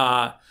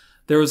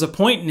there was a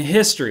point in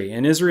history,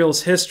 in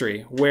Israel's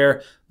history,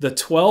 where the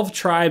 12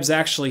 tribes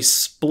actually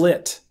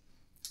split.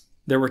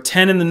 There were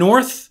 10 in the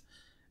north,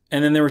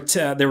 and then there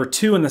were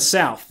 2 in the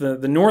south.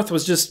 The north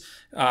was just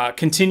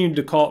continued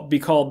to be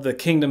called the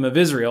kingdom of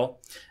Israel,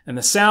 and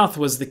the south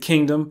was the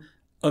kingdom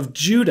of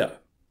Judah.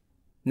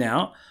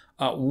 Now,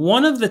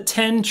 one of the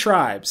 10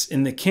 tribes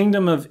in the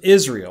kingdom of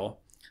Israel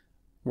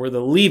were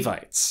the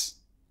Levites.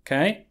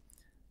 Okay?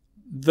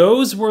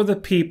 Those were the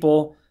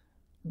people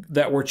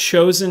that were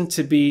chosen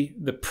to be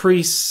the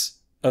priests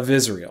of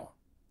Israel.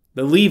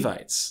 The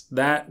Levites,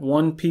 that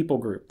one people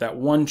group, that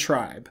one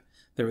tribe.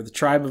 They were the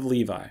tribe of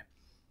Levi.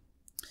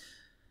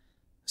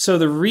 So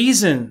the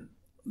reason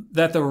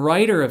that the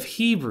writer of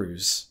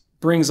Hebrews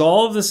brings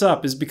all of this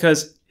up is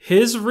because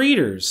his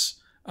readers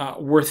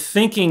were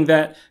thinking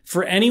that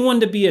for anyone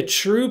to be a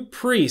true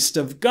priest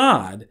of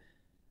God,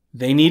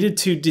 they needed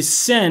to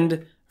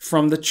descend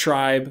from the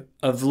tribe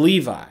of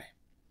Levi.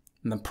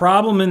 And the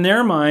problem in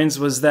their minds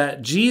was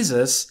that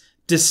Jesus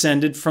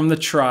descended from the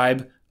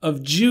tribe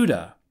of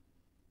Judah.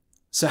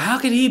 So how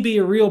could he be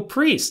a real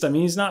priest? I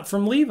mean, he's not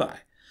from Levi.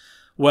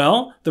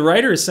 Well, the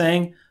writer is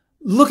saying,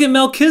 look at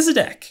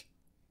Melchizedek.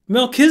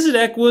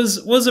 Melchizedek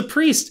was a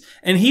priest,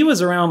 and he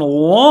was around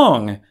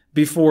long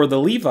before the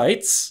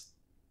Levites.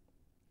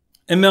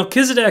 And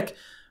Melchizedek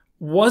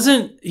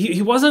wasn't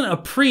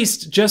a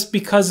priest just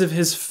because of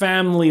his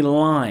family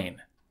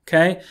line.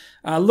 Okay?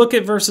 Look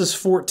at verses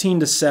 14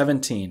 to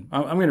 17.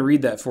 I'm going to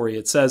read that for you.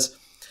 It says,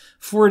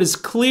 "For it is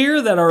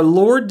clear that our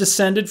Lord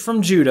descended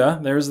from Judah,"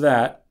 there's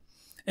that,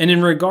 "and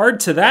in regard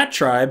to that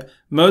tribe,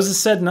 Moses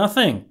said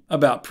nothing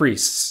about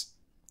priests.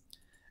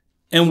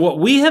 And what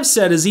we have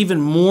said is even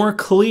more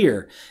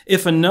clear.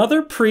 If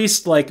another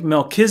priest like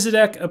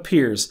Melchizedek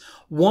appears,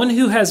 one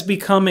who has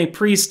become a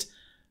priest,"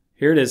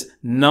 here it is,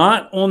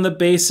 "not on the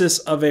basis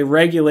of a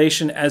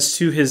regulation as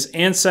to his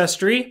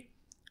ancestry,"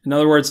 in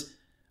other words,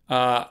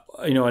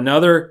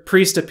 another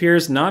priest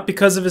appears not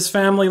because of his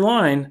family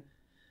line,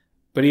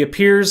 but he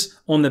appears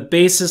on the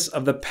basis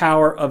of the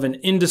power of an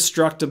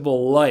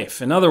indestructible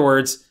life. In other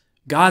words,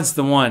 God's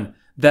the one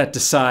that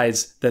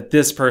decides that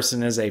this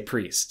person is a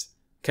priest.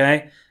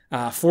 Okay?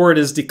 "For it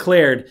is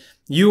declared,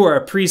 you are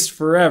a priest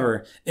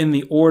forever in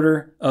the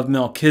order of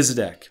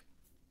Melchizedek."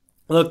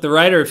 Look, the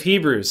writer of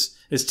Hebrews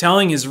is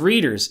telling his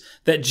readers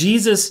that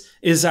Jesus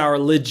is our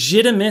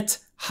legitimate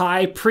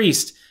high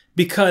priest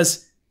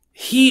because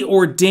he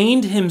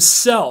ordained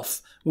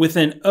himself with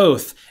an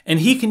oath, and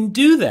he can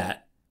do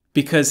that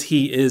because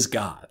he is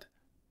God.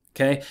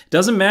 Okay?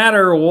 Doesn't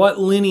matter what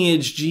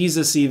lineage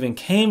Jesus even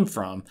came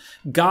from.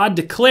 God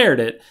declared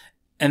it,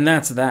 and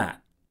that's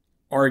that.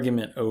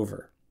 Argument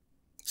over.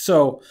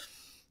 So,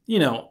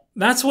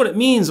 that's what it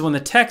means when the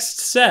text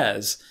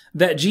says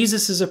that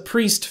Jesus is a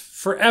priest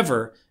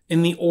forever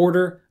in the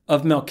order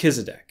of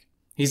Melchizedek.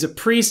 He's a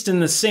priest in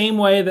the same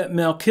way that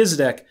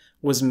Melchizedek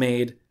was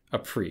made a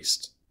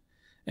priest.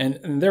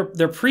 And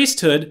their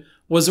priesthood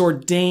was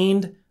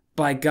ordained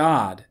by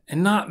God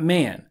and not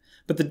man.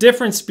 But the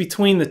difference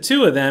between the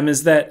two of them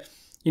is that,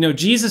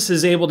 Jesus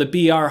is able to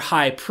be our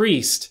high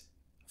priest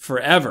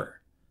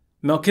forever.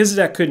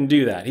 Melchizedek couldn't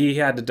do that. He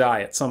had to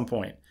die at some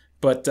point.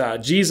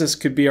 But Jesus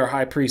could be our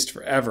high priest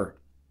forever.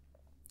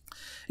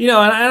 And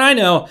I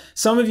know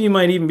some of you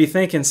might even be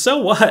thinking, so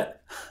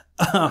what?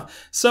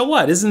 So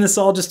what? Isn't this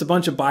all just a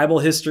bunch of Bible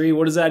history?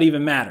 What does that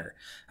even matter?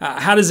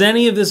 How does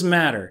any of this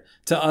matter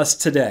to us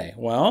today?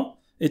 Well,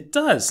 it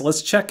does.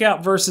 Let's check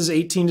out verses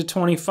 18 to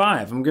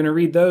 25. I'm going to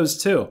read those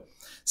too. It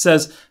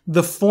says,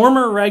 "The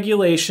former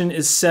regulation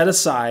is set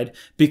aside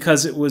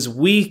because it was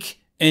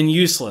weak and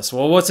useless."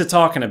 Well, what's it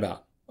talking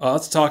about? Well,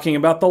 it's talking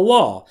about the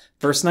law.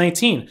 Verse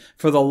 19,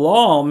 "For the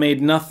law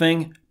made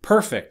nothing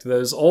perfect."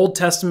 Those Old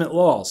Testament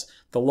laws.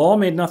 The law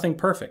made nothing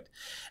perfect.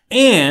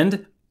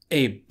 "And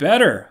a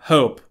better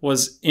hope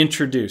is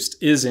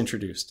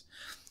introduced,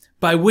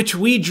 by which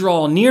we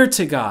draw near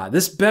to God.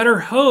 This better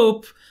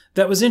hope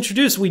that was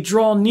introduced, we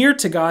draw near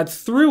to God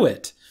through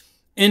it.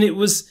 And it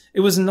was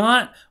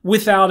not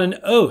without an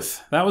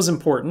oath. That was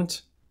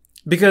important,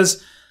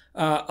 because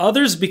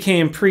others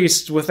became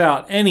priests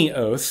without any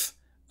oath.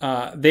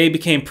 They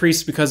became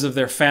priests because of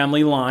their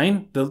family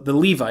line, the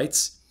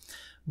Levites.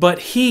 But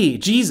he,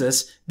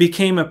 Jesus,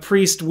 became a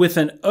priest with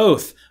an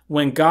oath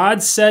when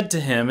God said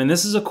to him, and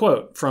this is a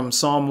quote from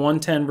Psalm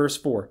 110, verse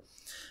 4,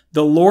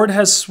 "The Lord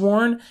has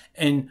sworn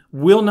and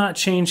will not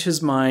change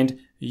his mind.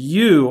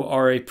 You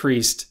are a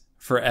priest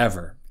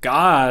forever."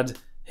 God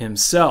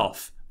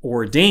himself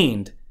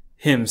ordained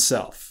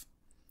himself.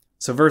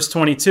 So verse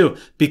 22,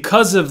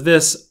 because of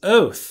this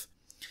oath,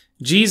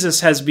 Jesus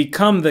has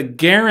become the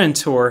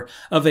guarantor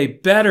of a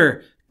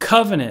better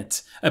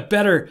covenant, a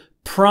better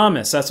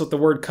promise. That's what the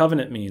word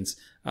covenant means.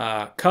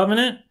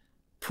 Covenant,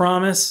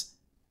 promise,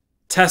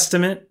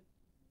 testament,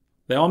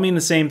 they all mean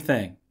the same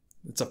thing.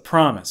 It's a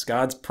promise,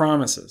 God's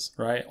promises,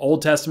 right?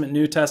 Old Testament,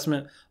 New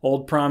Testament,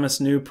 old promise,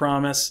 new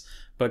promise,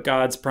 but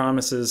God's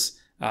promises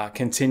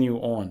continue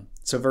on.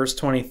 So verse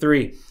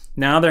 23,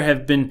 now there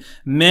have been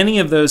many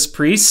of those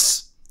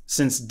priests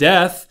since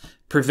death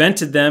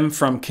prevented them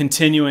from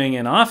continuing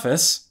in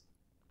office,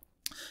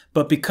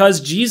 but because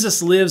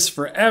Jesus lives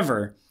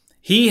forever,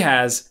 he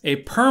has a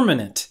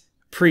permanent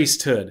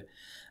priesthood.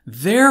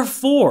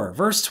 Therefore,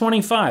 verse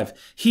 25,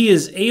 he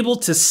is able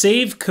to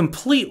save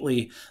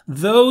completely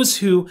those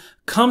who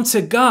come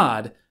to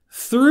God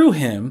through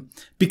him,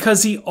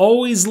 because he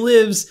always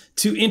lives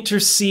to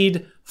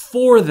intercede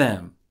for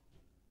them.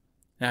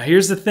 Now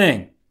here's the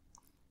thing.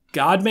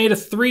 God made a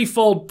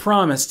threefold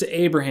promise to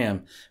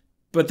Abraham,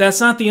 but that's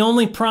not the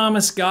only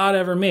promise God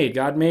ever made.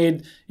 God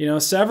made,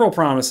 several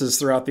promises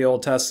throughout the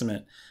Old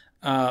Testament.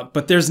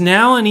 But there's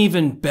now an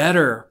even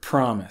better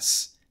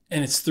promise,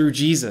 and it's through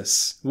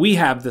Jesus. We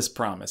have this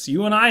promise.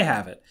 You and I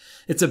have it.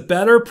 It's a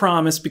better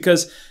promise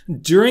because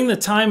during the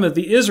time of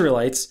the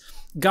Israelites,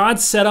 God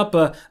set up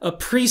a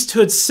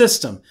priesthood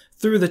system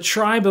through the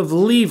tribe of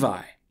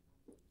Levi.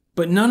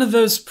 But none of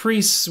those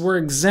priests were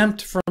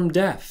exempt from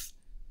death.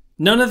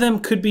 None of them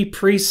could be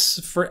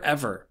priests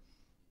forever.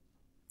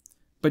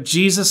 But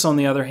Jesus, on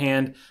the other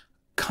hand,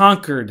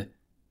 conquered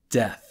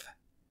death.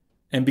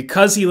 And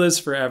because he lives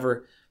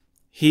forever,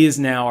 he is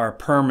now our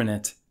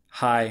permanent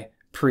high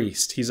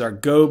priest. He's our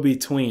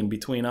go-between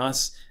between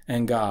us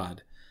and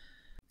God.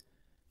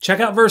 Check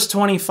out verse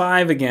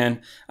 25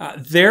 again.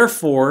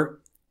 Therefore,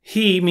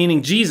 he,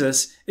 meaning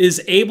Jesus,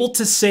 is able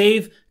to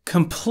save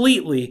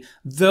completely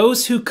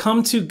those who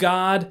come to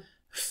God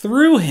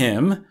through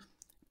him,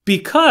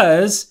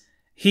 because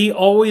he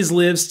always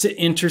lives to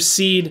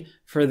intercede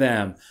for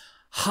them.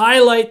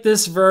 Highlight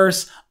this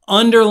verse,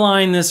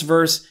 underline this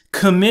verse,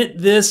 commit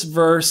this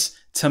verse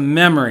to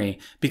memory,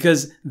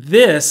 because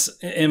this,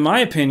 in my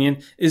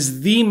opinion,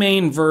 is the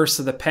main verse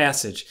of the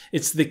passage.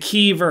 It's the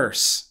key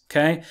verse,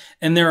 okay?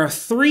 And there are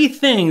three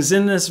things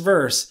in this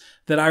verse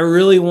that I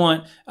really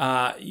want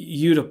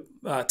you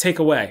to take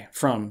away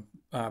from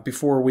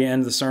before we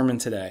end the sermon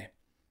today.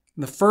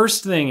 The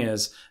first thing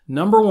is,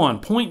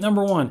 point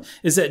number one,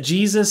 is that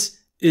Jesus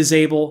is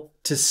able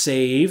to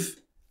save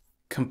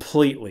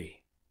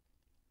completely.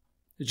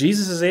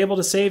 Jesus is able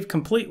to save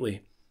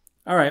completely.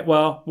 All right,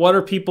 well, what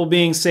are people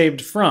being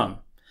saved from?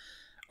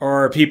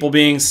 Are people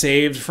being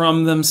saved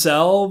from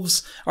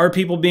themselves? Are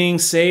people being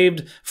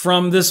saved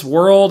from this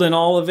world and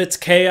all of its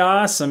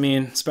chaos? I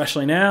mean,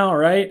 especially now,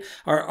 right?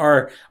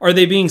 Are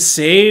they being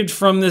saved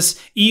from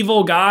this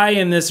evil guy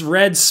in this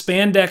red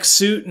spandex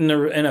suit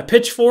and a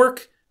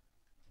pitchfork?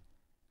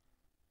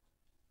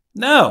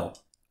 No.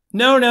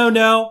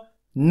 No.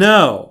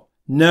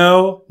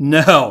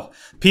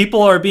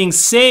 People are being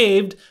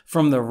saved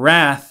from the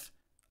wrath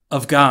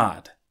of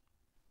God.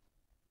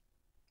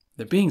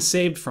 They're being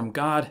saved from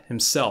God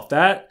himself.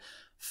 That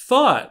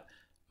thought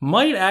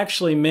might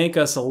actually make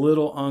us a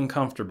little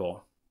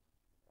uncomfortable.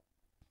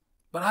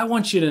 But I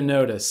want you to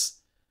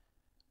notice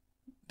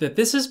that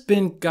this has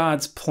been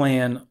God's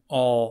plan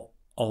all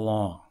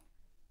along.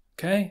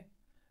 Okay?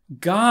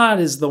 God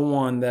is the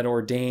one that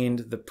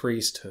ordained the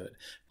priesthood.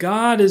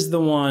 God is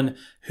the one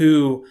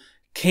who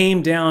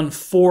came down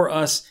for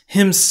us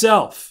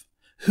himself,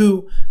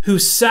 who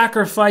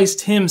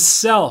sacrificed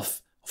himself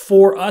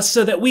for us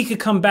so that we could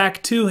come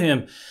back to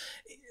him.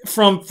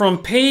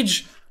 From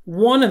page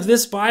 1 of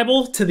this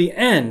Bible to the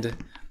end,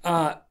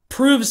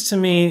 proves to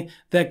me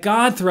that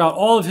God throughout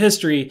all of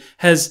history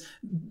has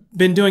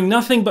been doing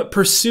nothing but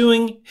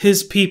pursuing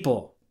his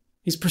people.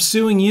 He's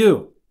pursuing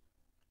you.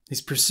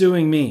 He's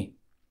pursuing me.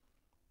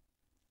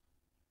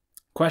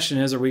 Question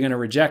is, are we going to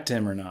reject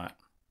him or not?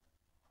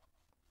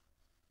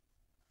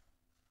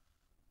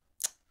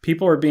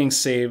 People are being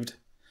saved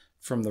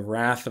from the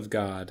wrath of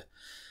God.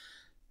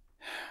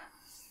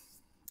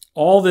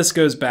 All this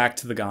goes back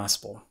to the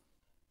gospel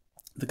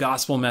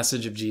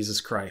message of Jesus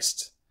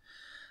Christ.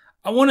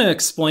 I want to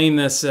explain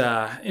this in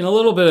a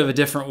little bit of a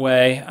different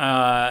way.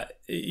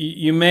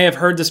 You may have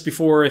heard this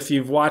before if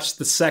you've watched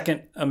the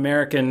second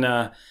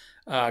American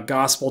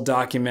gospel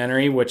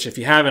documentary, which if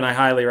you haven't, I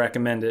highly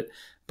recommend it.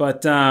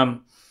 But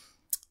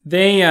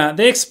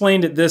they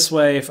explained it this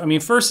way. I mean,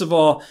 first of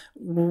all,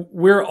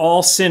 we're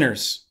all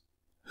sinners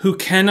who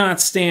cannot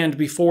stand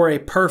before a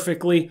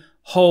perfectly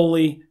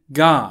holy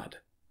God.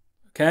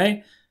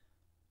 Okay?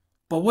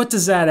 But what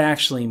does that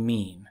actually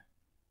mean?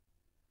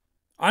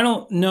 I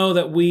don't know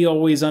that we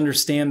always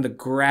understand the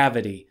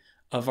gravity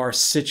of our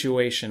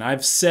situation.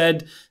 I've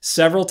said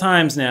several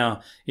times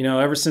now,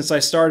 ever since I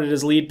started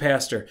as lead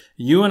pastor,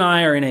 you and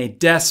I are in a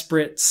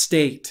desperate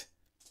state.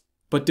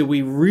 But do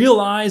we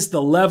realize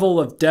the level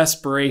of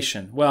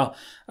desperation? Well,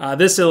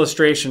 this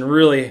illustration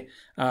really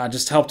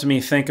just helped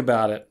me think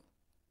about it.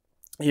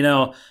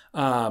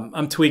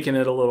 I'm tweaking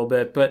it a little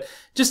bit, but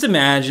just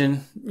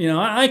imagine,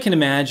 I can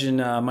imagine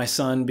my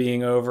son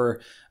being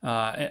over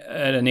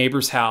at a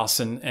neighbor's house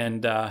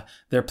and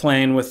they're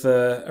playing with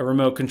a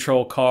remote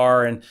control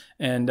car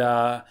and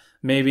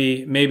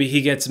maybe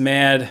he gets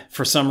mad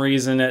for some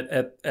reason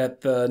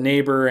at the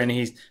neighbor and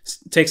he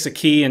takes a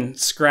key and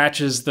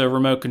scratches the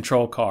remote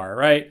control car,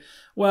 right?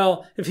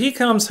 Well, if he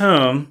comes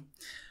home,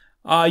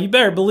 you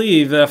better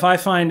believe that if I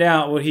find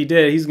out what he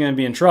did, he's going to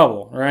be in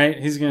trouble, right?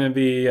 He's going to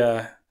be,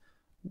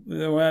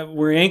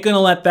 we ain't going to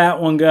let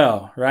that one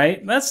go,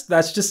 right?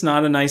 That's just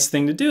not a nice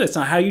thing to do. It's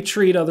not how you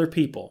treat other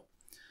people.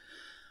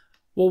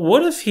 Well,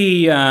 what if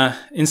he,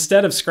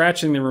 instead of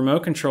scratching the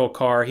remote control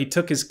car, he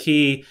took his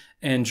key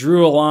and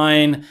drew a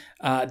line,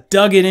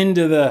 dug it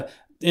into the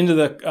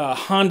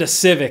Honda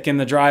Civic in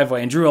the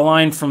driveway and drew a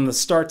line from the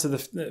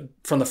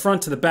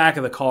front to the back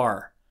of the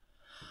car?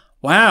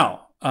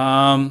 Wow.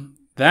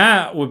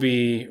 That would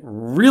be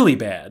really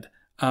bad,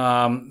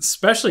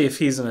 especially if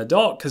he's an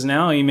adult, because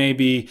now he may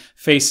be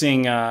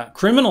facing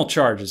criminal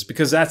charges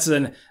because that's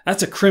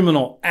a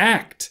criminal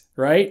act,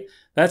 right?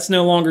 That's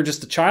no longer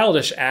just a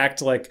childish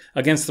act like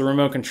against the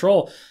remote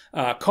control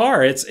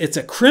car. It's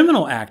a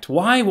criminal act.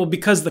 Why? Well,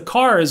 because the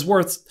car is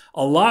worth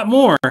a lot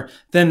more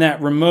than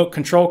that remote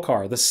control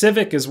car. The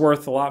Civic is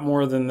worth a lot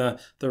more than the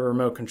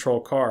remote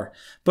control car.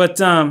 But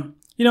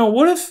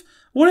what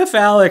if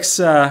Alex?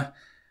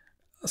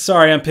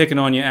 Sorry, I'm picking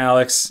on you,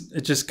 Alex.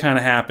 It just kind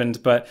of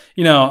happened, but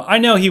I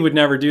know he would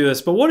never do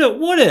this. But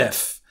what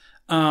if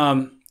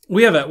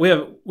we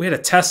had a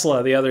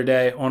Tesla the other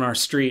day on our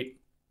street?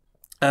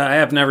 I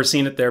have never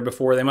seen it there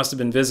before. They must have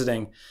been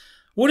visiting.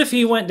 What if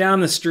he went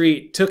down the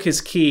street, took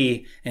his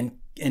key, and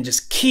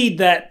just keyed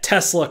that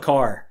Tesla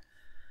car?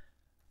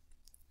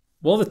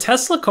 Well, the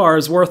Tesla car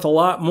is worth a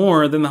lot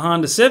more than the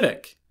Honda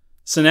Civic.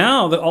 So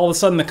now all of a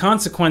sudden the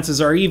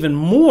consequences are even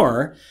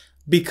more,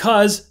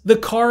 because the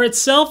car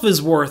itself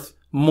is worth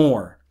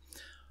more.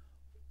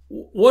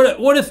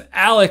 What if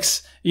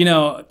Alex,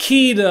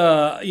 keyed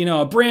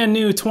a brand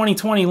new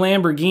 2020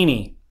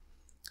 Lamborghini?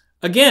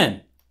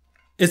 Again,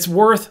 it's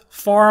worth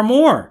far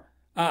more.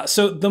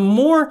 So the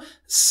more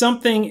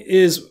something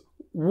is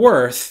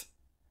worth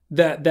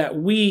that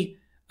we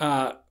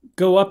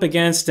go up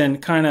against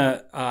and kind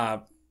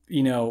of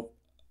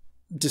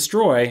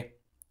destroy,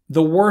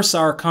 the worse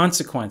our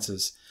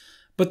consequences.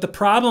 But the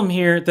problem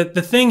here,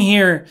 the thing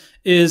here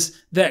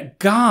is that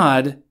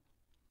God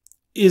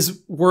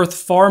is worth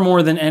far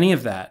more than any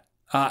of that.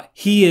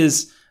 He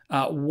is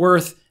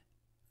worth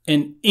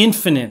an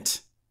infinite,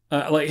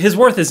 his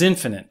worth is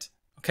infinite,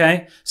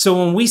 okay? So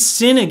when we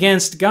sin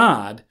against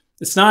God,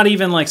 it's not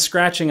even like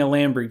scratching a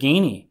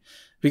Lamborghini,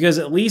 because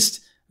at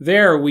least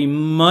there we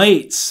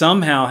might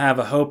somehow have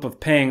a hope of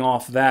paying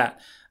off that.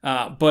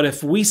 But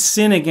if we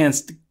sin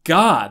against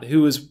God,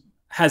 who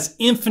has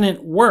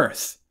infinite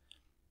worth,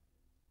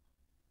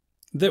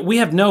 that we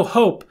have no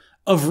hope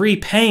of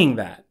repaying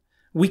that.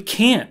 We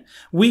can't.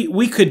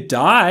 We could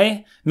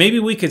die. Maybe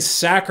we could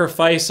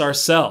sacrifice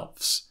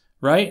ourselves,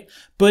 right?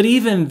 But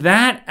even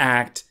that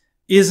act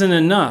isn't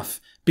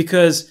enough,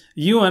 because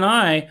you and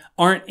I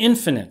aren't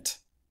infinite.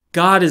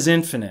 God is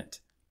infinite,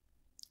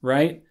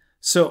 right?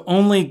 So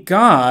only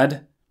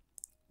God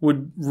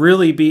would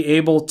really be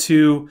able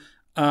to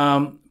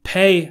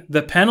pay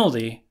the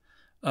penalty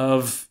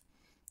of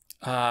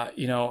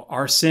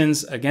our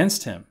sins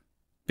against him,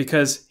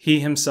 because he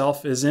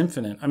himself is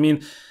infinite. I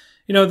mean,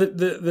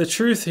 the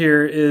truth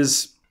here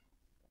is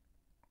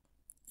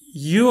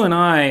you and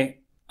I,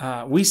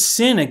 we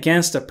sin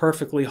against a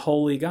perfectly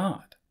holy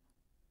God.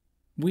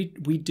 We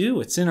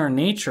do. It's in our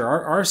nature.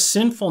 Our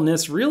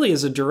sinfulness really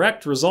is a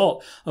direct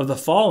result of the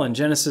fall in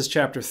Genesis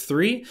chapter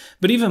 3.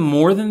 But even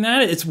more than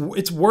that,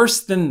 it's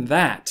worse than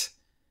that.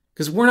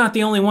 Because we're not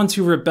the only ones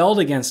who rebelled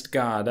against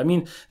God. I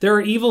mean, there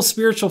are evil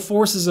spiritual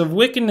forces of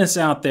wickedness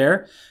out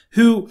there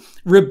who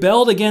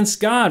rebelled against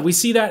God. We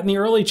see that in the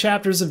early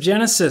chapters of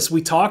Genesis.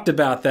 We talked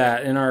about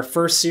that in our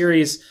first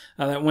series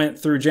that went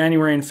through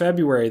January and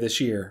February this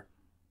year.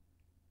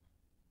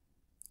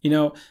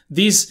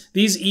 These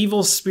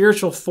evil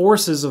spiritual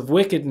forces of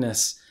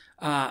wickedness,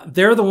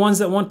 they're the ones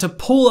that want to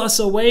pull us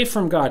away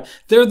from God.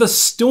 They're the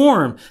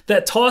storm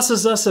that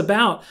tosses us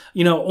about,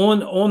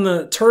 on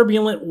the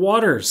turbulent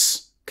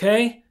waters.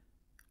 Okay?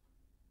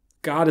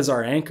 God is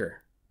our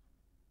anchor.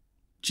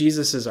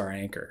 Jesus is our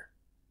anchor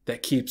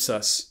that keeps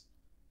us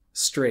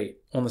straight,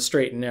 on the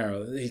straight and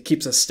narrow. He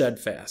keeps us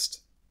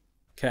steadfast.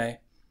 Okay?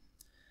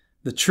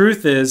 The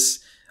truth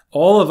is,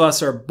 all of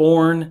us are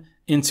born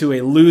into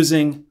a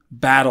losing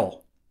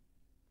battle.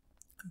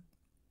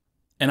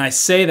 And I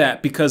say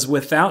that because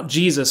without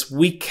Jesus,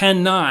 we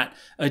cannot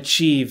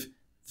achieve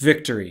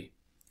victory.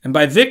 And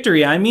by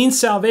victory, I mean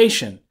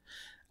salvation.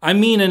 I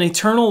mean an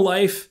eternal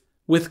life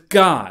with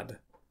God.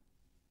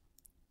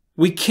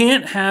 We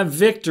can't have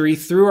victory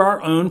through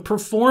our own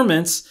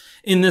performance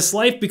in this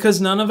life because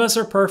none of us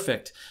are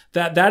perfect.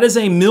 That is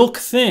a milk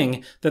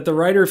thing that the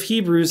writer of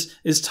Hebrews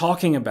is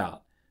talking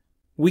about.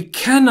 We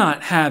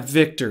cannot have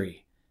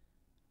victory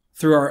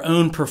through our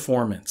own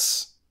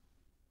performance.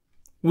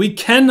 We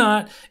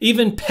cannot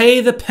even pay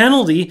the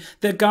penalty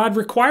that God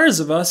requires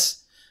of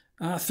us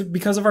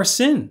because of our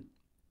sin.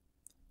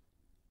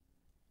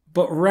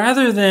 But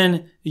rather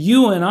than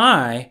you and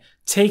I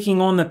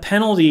taking on the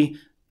penalty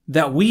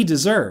that we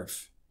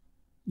deserve,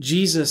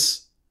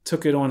 Jesus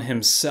took it on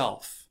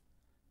himself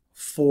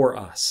for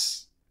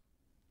us.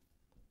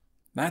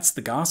 That's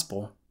the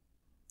gospel.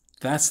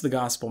 That's the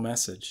gospel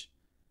message.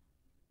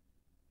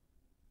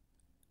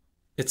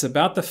 It's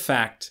about the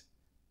fact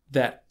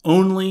that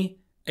only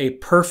a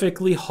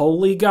perfectly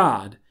holy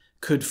God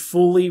could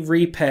fully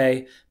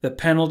repay the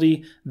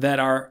penalty that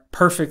our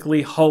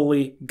perfectly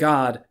holy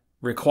God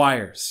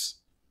requires.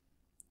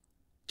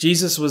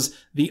 Jesus was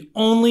the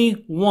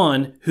only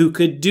one who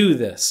could do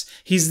this.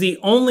 He's the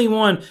only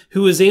one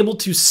who is able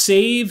to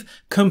save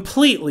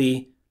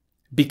completely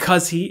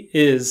because he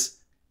is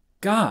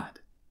God.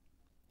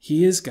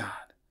 He is God.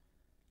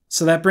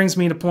 So that brings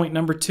me to point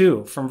number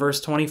 2 from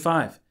verse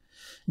 25.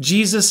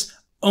 Jesus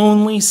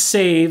only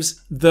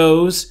saves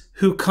those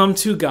who come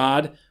to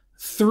God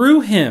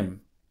through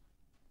him.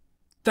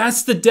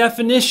 That's the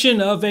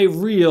definition of a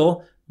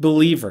real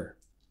believer.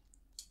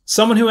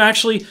 Someone who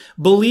actually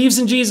believes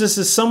in Jesus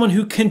is someone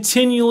who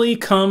continually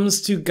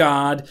comes to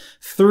God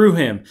through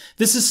him.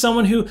 This is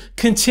someone who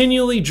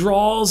continually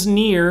draws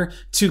near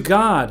to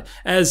God,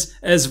 as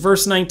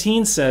verse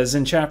 19 says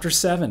in chapter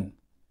 7.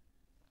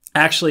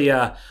 Actually,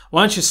 why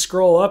don't you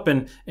scroll up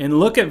and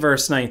look at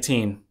verse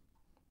 19.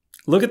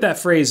 Look at that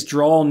phrase,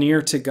 draw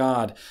near to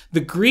God. The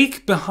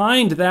Greek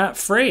behind that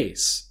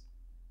phrase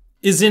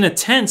is in a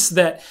tense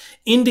that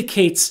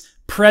indicates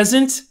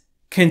present,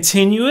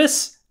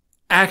 continuous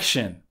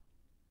action.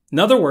 In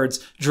other words,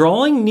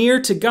 drawing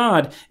near to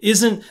God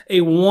isn't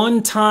a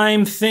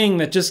one-time thing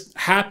that just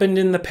happened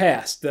in the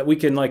past, that we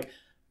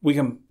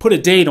can put a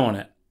date on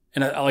it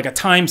and like a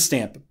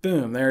timestamp.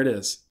 Boom, there it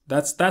is.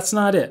 That's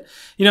not it.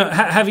 You know,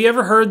 have you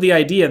ever heard the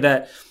idea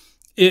that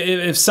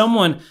if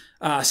someone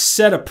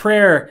said a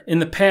prayer in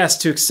the past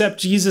to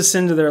accept Jesus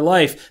into their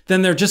life,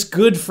 then they're just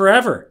good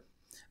forever?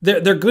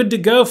 They're good to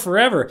go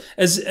forever,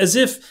 as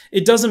if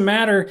it doesn't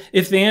matter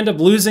if they end up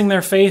losing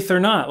their faith or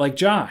not, like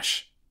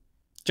Josh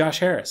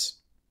Harris.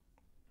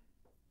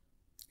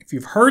 If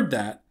you've heard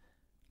that,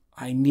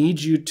 I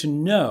need you to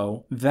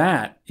know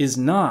that is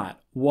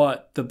not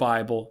what the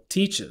Bible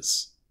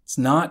teaches. It's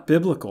not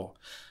biblical.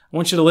 I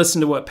want you to listen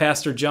to what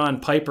Pastor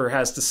John Piper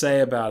has to say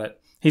about it.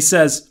 He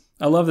says,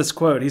 I love this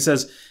quote. He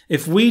says,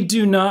 "If we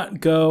do not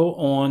go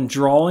on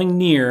drawing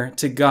near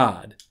to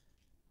God,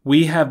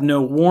 we have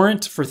no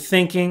warrant for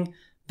thinking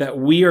that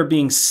we are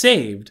being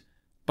saved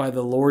by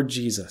the Lord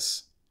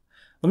Jesus."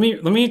 Let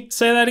me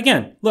say that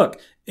again. Look,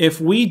 if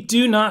we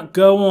do not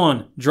go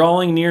on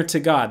drawing near to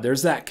God,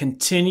 there's that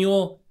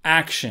continual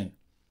action.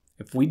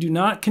 If we do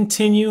not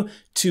continue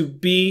to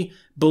be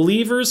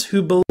believers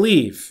who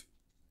believe,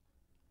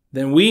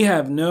 then we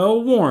have no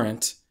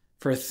warrant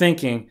for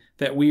thinking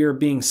that we are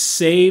being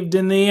saved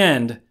in the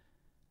end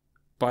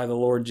by the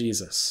Lord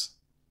Jesus.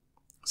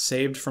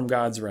 Saved from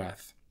God's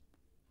wrath.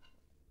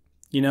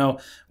 You know,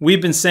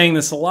 we've been saying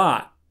this a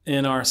lot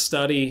in our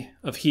study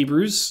of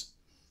Hebrews.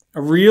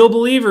 A real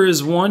believer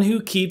is one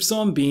who keeps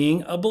on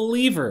being a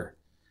believer.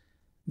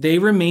 They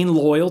remain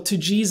loyal to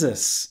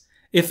Jesus.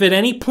 If at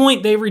any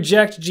point they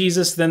reject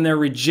Jesus, then they're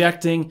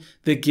rejecting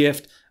the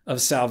gift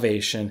of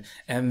salvation.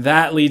 And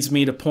that leads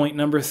me to point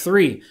number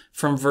 3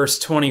 from verse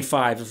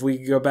 25, if we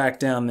could go back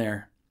down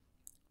there.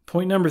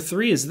 Point number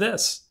 3 is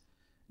this: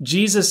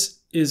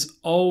 Jesus is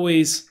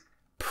always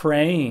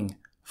praying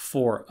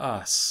for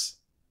us.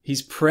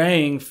 He's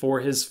praying for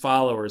his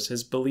followers,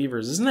 his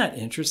believers. Isn't that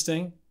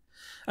interesting?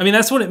 I mean,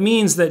 that's what it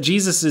means that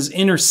Jesus is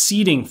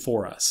interceding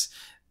for us.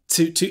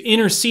 To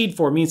intercede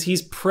for means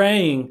he's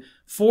praying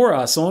for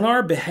us on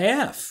our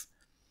behalf.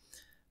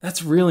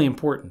 That's really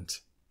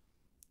important.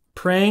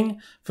 Praying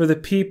for the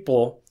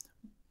people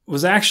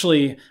was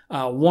actually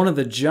one of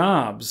the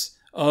jobs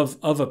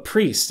of a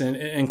priest,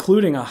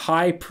 including a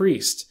high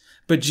priest.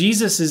 But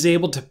Jesus is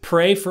able to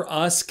pray for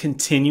us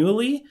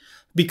continually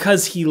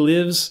because he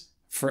lives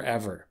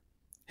forever.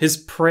 His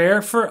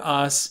prayer for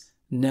us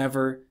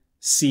never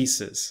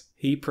ceases.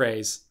 He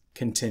prays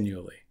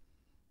continually.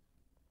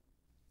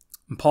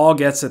 And Paul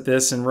gets at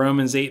this in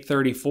Romans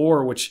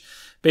 8:34, which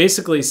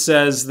basically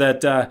says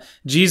that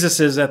Jesus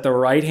is at the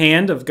right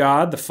hand of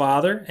God the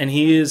Father, and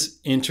he is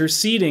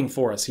interceding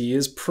for us. He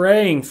is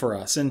praying for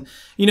us. And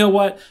you know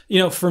what?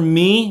 For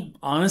me,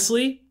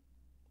 honestly,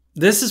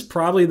 this is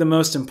probably the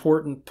most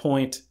important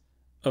point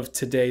of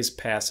today's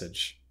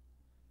passage.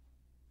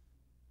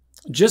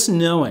 Just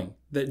knowing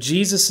that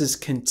Jesus is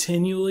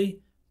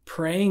continually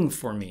praying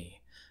for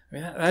me. I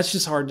mean, that's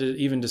just hard to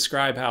even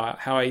describe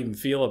how I even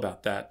feel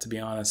about that, to be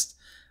honest,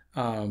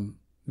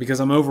 because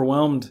I'm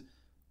overwhelmed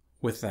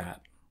with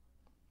that.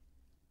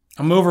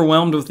 I'm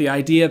overwhelmed with the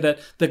idea that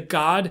the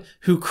God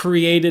who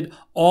created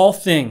all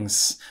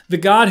things, the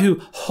God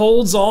who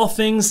holds all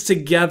things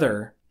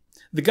together,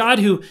 the God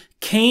who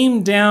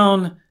came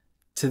down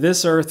to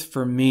this earth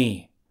for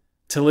me,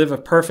 to live a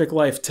perfect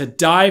life, to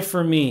die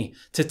for me,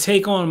 to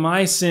take on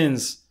my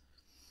sins.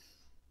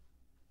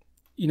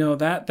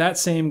 That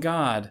same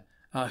God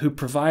who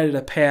provided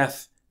a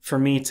path for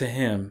me to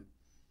him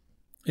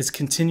is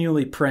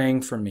continually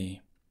praying for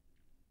me.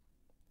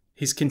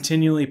 He's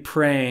continually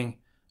praying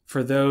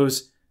for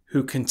those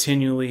who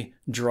continually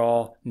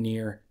draw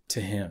near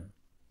to him.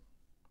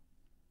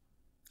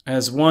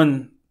 As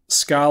one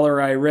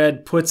scholar I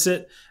read puts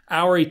it,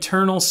 our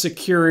eternal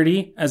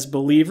security as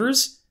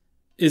believers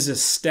is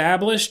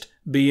established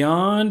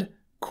beyond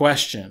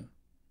question.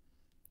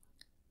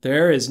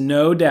 There is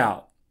no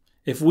doubt.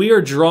 If we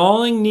are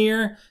drawing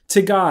near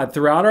to God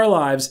throughout our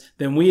lives,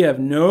 then we have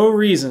no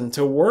reason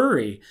to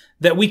worry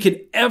that we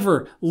could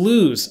ever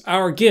lose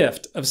our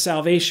gift of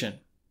salvation.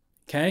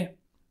 Okay?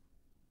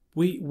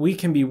 We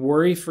can be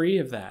worry-free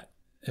of that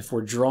if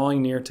we're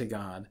drawing near to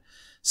God.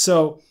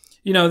 So,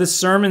 this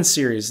sermon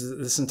series,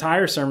 this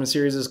entire sermon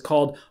series is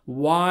called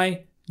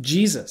Why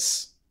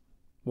Jesus?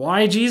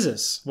 Why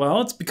Jesus?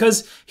 Well, it's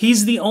because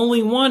he's the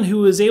only one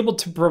who is able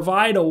to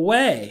provide a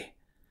way,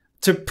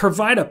 to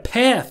provide a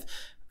path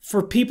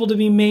for people to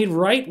be made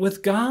right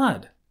with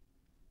God.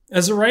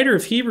 As the writer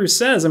of Hebrews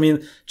says,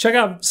 check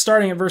out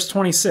starting at verse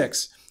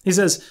 26. He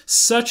says,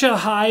 such a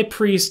high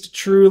priest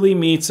truly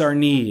meets our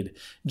need.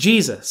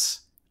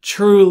 Jesus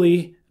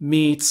truly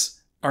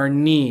meets our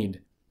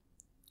need.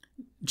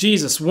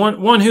 Jesus,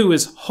 one who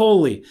is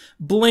holy,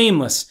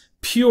 blameless,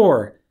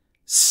 pure,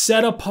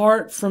 set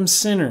apart from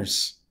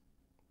sinners,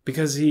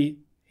 because he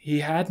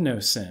had no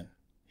sin.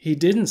 He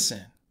didn't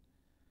sin.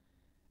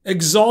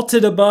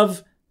 Exalted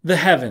above the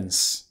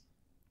heavens.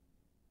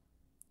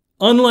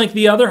 Unlike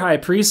the other high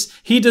priests,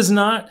 he does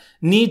not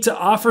need to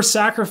offer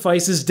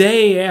sacrifices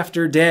day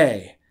after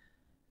day.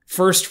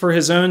 First for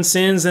his own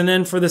sins and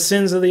then for the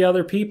sins of the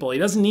other people. He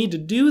doesn't need to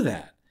do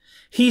that.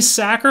 He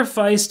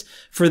sacrificed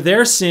for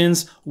their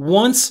sins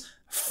once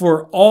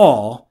for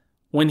all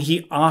when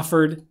he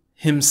offered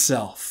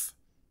himself.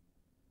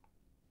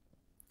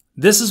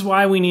 This is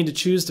why we need to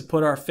choose to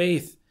put our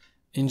faith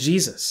in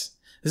Jesus.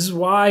 This is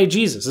why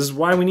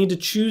we need to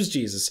choose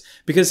Jesus,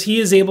 because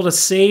he is able to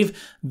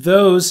save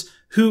those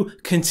who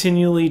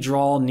continually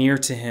draw near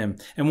to him.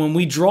 And when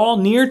we draw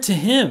near to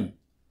him,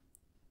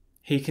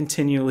 he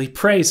continually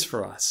prays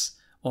for us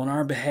on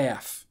our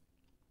behalf.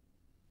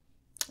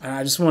 And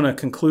I just want to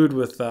conclude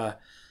with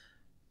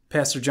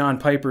Pastor John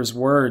Piper's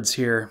words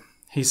here.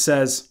 He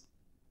says,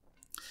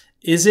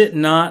 "Is it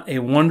not a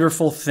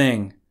wonderful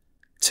thing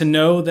to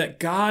know that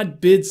God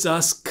bids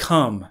us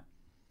come?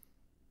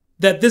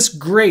 That this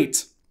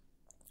great,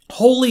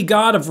 holy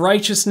God of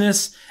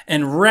righteousness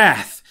and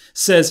wrath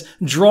says,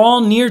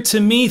 draw near to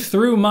me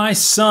through my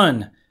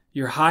Son,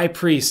 your high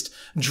priest.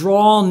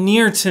 Draw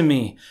near to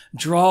me.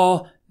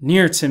 Draw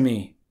near to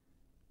me."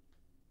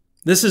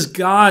 This is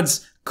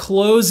God's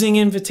closing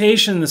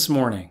invitation this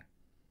morning.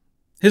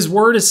 His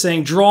word is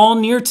saying, draw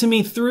near to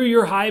me through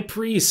your high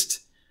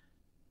priest.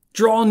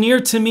 Draw near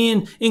to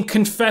me in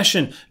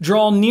confession.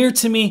 Draw near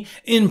to me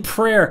in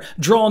prayer.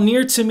 Draw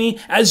near to me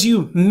as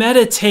you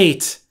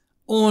meditate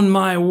on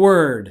my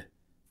word,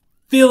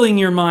 filling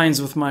your minds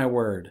with my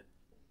word.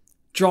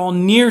 Draw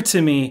near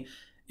to me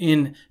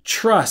in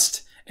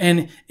trust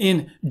and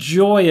in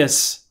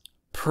joyous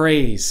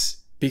praise,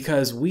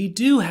 because we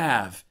do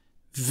have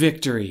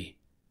victory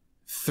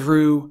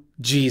through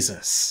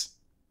Jesus.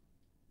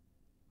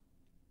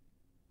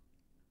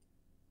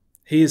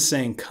 He is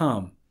saying,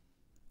 come,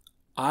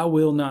 I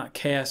will not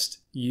cast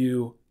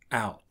you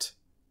out.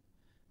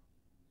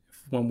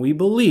 When we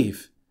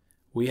believe,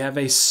 we have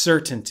a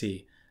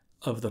certainty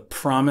of the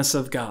promise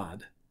of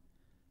God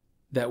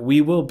that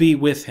we will be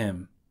with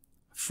him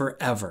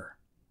forever.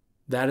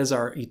 That is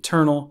our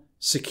eternal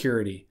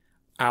security,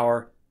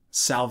 our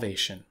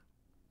salvation.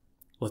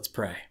 Let's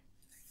pray.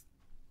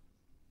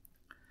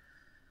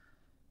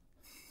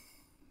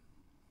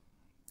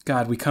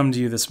 God, we come to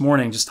you this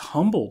morning just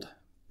humbled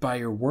by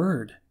your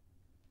word.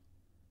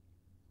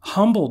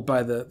 Humbled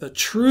by the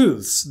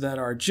truths that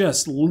are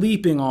just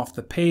leaping off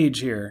the page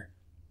here.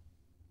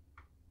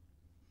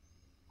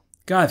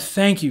 God,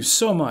 thank you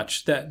so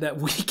much that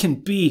we can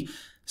be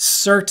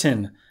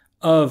certain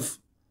of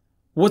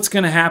what's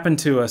going to happen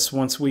to us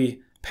once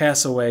we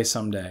pass away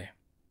someday.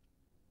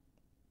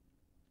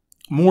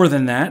 More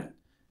than that,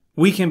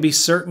 we can be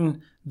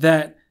certain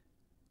that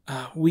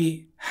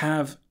we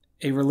have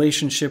a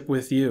relationship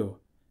with you.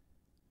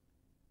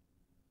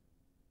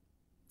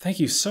 Thank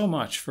you so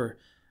much for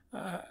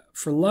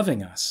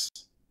loving us.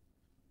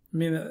 I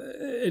mean,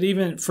 it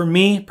even, for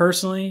me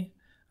personally,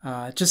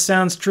 it just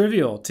sounds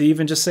trivial to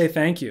even just say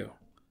thank you.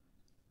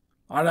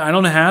 I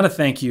don't know how to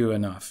thank you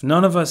enough.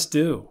 None of us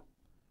do.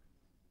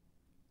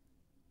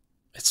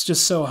 It's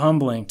just so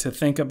humbling to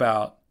think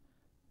about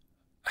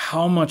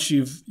how much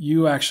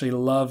you actually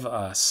love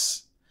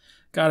us.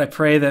 God, I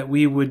pray that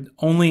we would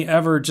only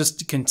ever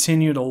just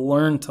continue to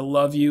learn to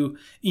love you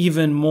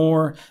even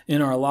more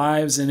in our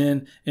lives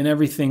and in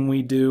everything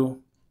we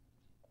do.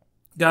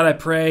 God, I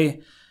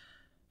pray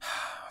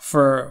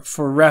for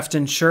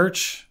Refton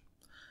Church,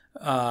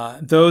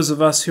 those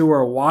of us who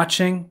are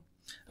watching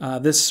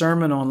this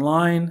sermon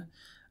online,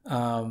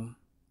 and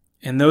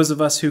those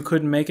of us who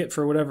couldn't make it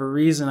for whatever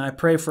reason. I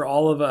pray for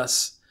all of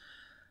us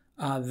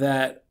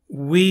that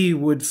we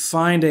would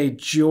find a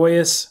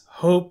joyous,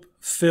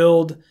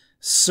 hope-filled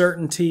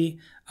certainty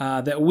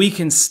that we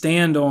can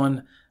stand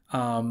on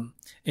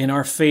in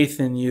our faith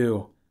in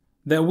you.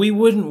 That we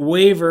wouldn't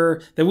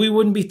waver, that we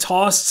wouldn't be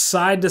tossed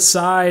side to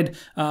side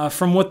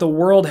from what the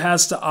world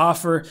has to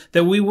offer,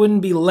 that we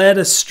wouldn't be led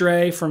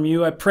astray from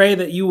you. I pray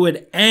that you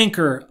would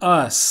anchor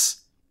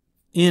us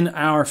in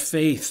our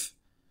faith,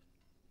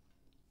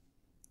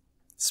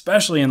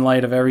 especially in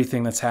light of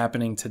everything that's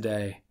happening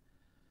today.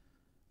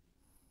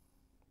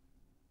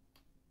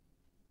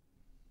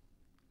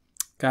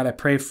 God, I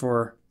pray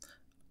for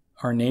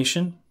our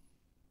nation.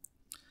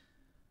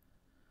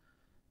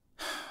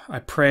 I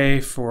pray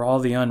for all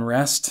the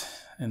unrest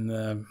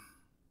and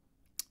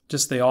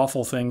just the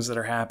awful things that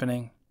are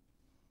happening,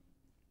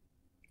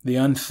 the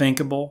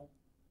unthinkable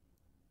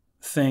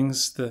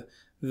things,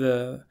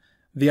 the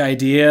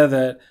idea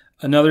that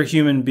another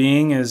human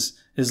being is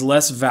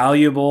less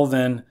valuable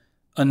than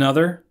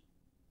another.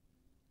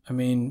 I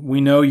mean,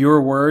 we know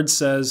your word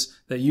says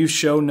that you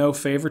show no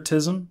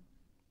favoritism.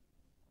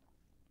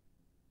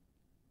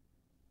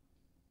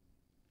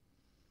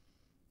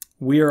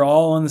 We are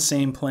all on the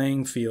same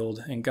playing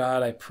field. And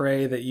God, I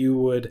pray that you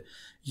would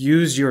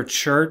use your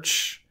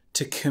church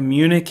to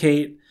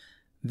communicate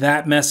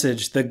that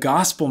message, the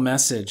gospel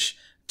message,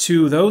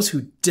 to those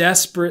who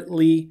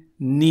desperately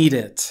need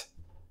it,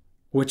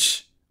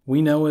 which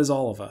we know is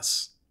all of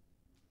us.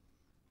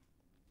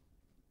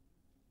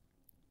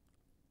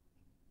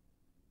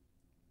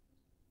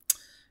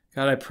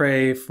 God, I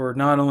pray for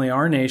not only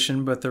our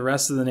nation, but the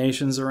rest of the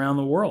nations around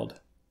the world.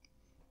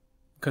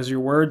 Because your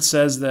word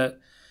says that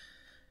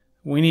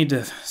we need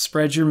to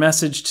spread your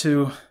message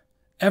to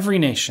every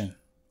nation,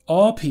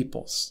 all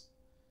peoples.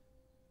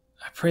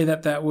 I pray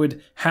that that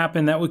would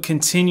happen, that would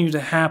continue to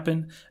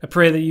happen. I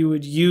pray that you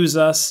would use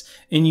us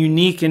in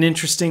unique and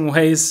interesting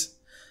ways.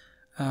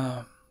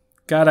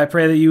 God, I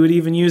pray that you would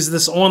even use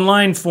this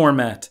online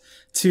format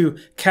to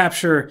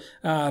capture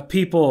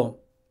people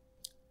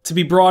to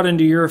be brought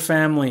into your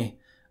family,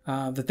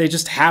 that they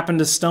just happen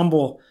to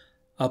stumble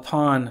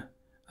upon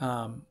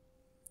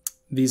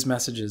these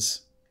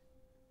messages.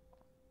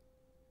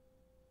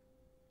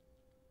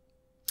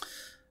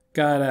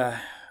 God,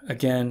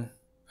 again,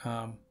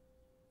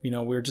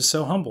 we're just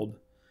so humbled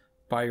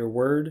by your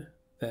word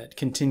that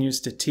continues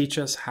to teach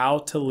us how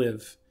to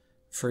live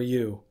for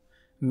you.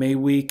 May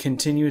we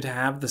continue to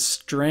have the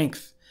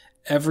strength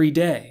every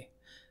day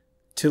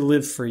to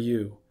live for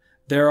you.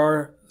 There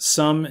are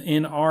some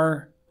in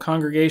our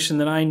congregation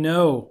that I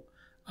know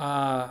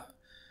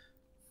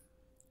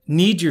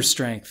need your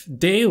strength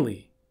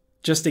daily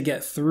just to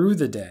get through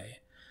the day.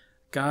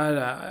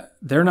 God,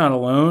 they're not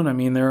alone. I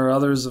mean, there are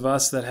others of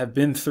us that have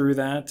been through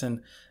that,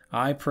 and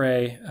I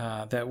pray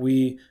that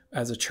we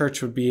as a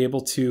church would be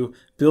able to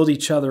build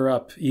each other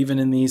up even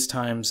in these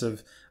times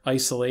of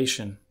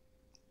isolation.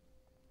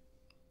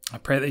 I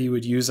pray that you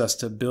would use us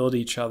to build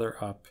each other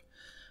up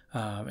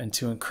and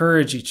to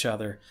encourage each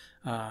other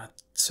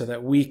so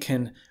that we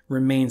can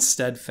remain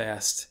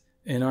steadfast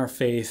in our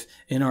faith,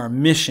 in our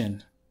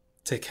mission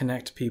to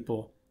connect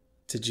people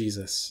to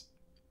Jesus.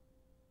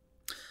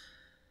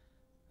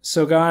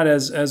 So God,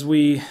 as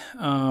we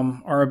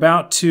are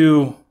about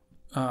to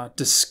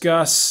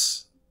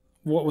discuss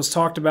what was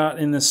talked about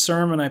in this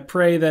sermon, I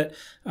pray that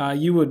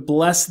you would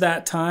bless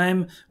that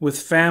time with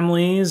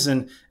families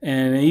and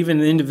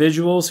even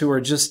individuals who are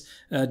just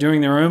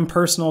doing their own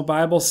personal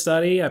Bible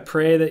study. I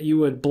pray that you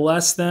would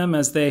bless them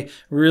as they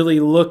really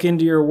look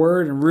into your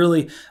word and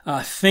really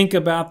think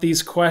about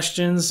these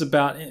questions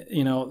about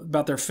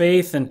their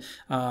faith and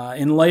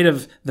in light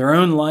of their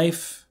own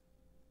life.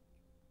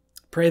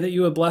 Pray that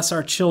you would bless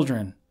our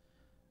children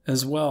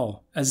as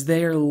well as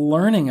they are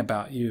learning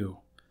about you,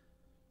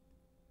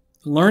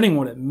 learning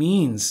what it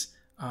means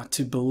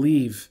to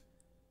believe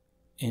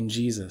in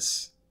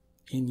Jesus,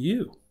 in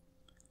you.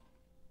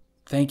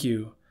 Thank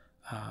you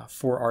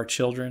for our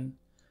children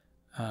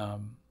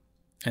and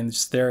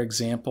just their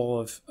example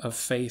of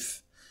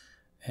faith.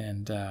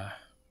 And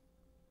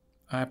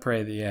I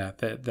pray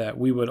that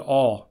we would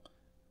all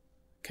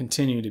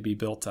continue to be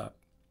built up.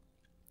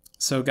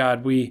 So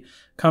God, we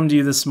come to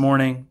you this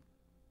morning.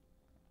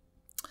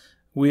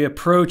 we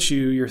approach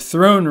you, your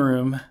throne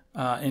room,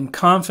 in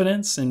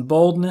confidence and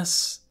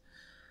boldness,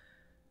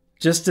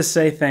 just to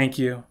say thank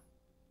you,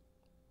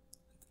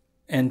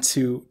 and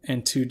to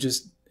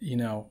just,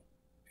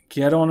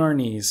 get on our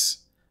knees,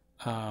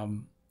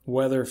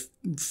 whether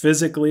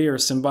physically or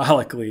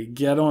symbolically,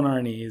 get on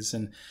our knees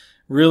and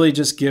really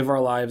just give our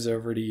lives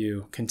over to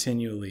you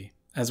continually,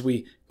 as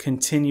we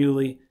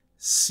continually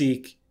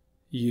seek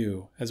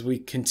you, as we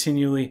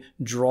continually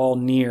draw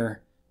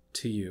near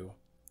to you.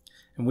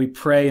 And we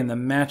pray in the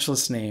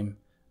matchless name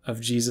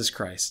of Jesus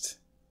Christ.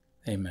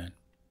 Amen.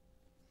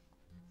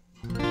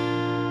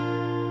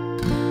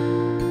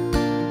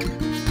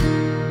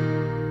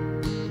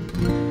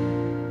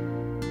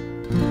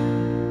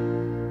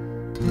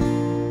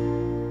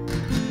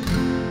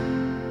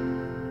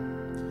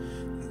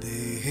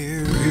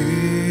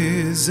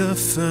 A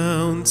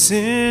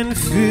fountain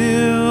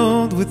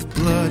filled with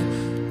blood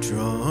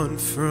drawn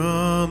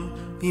from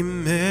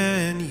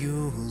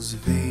Emmanuel's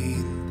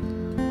vein,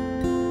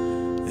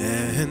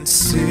 and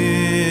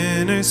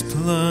sinners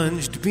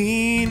plunged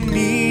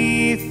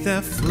beneath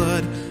that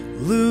flood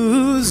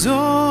lose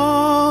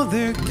all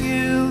their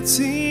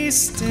guilty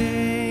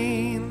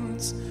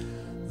stains,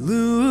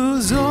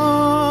 lose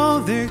all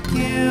their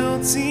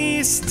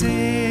guilty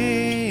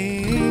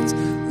stains,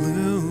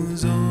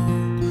 lose all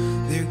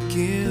their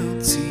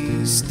guilty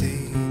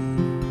stain.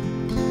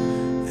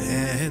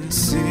 And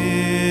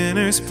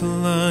sinners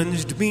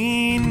plunged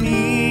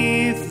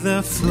beneath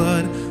the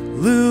flood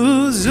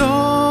lose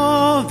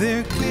all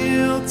their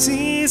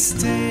guilty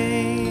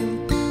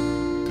stain.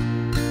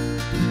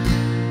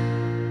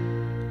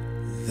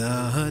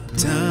 The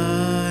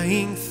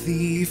dying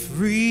thief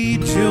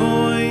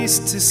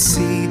rejoiced to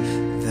see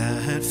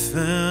that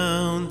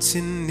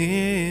fountain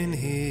in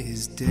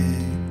his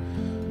day.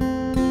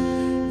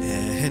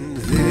 And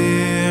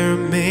there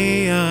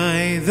may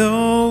I,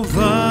 though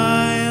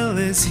vile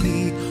as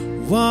he,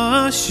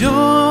 wash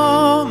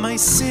all my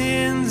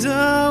sins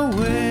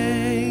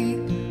away,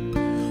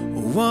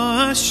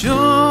 wash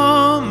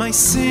all my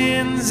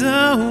sins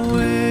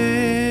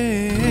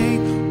away,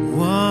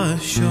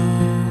 wash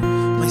all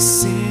my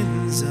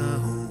sins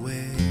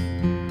away.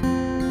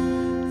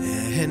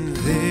 And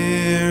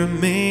there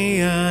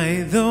may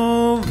I,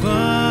 though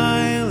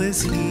vile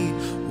as he,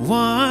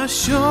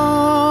 wash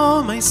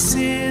all my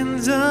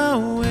sins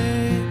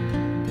away.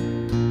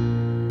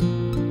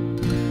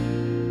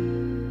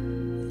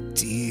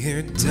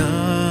 Dear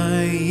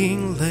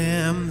dying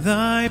Lamb,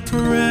 thy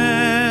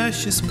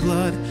precious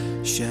blood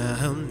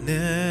shall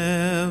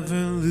never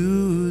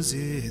lose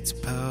its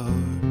power,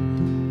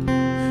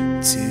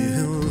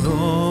 till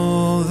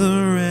all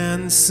the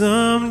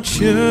ransomed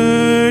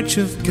church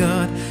of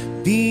God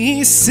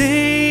be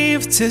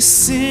saved to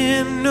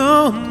sin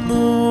no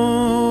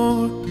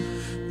more,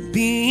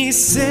 be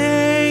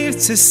saved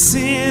to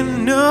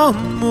sin no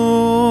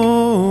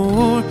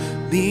more,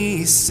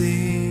 be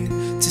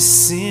saved to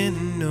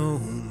sin no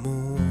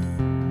more,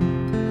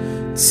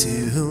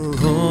 till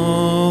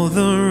all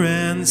the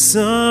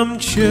ransomed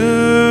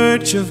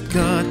church of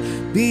God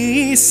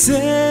be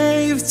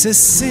saved to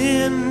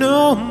sin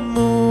no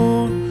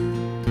more.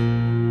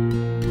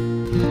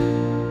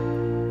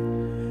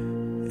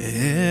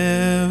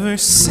 Ever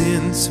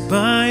since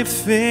by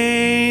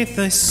faith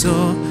I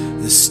saw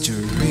the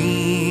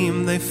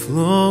stream thy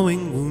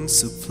flowing wounds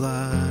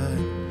supply,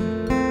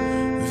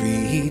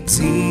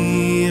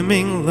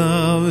 redeeming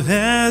love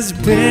has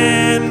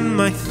been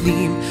my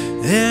theme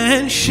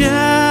and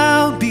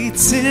shall be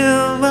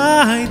till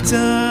I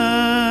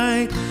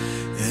die,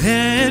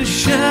 and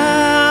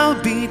shall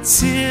be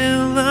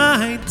till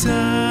I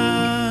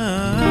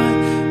die,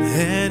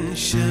 and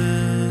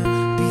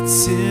shall be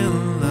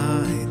till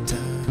I die.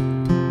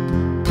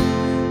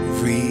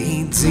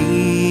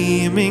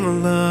 Redeeming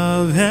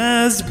love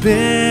has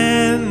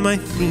been my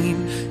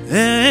theme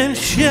and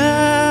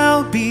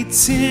shall be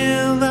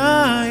till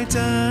I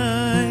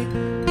die.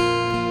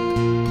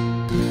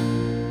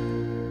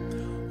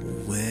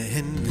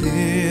 When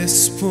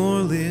this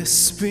poor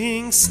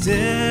lisping,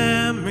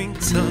 stammering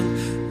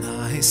tongue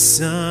lies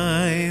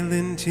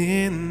silent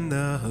in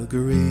the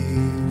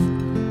grave,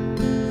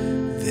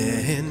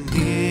 then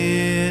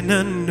in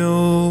a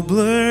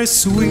nobler,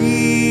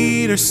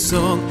 sweeter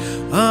song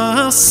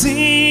I'll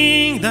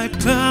sing thy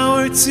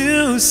power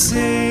to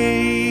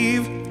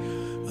save,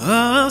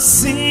 I'll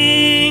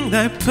sing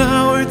thy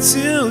power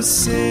to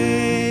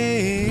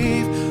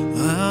save,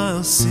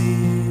 I'll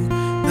sing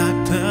thy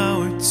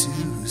power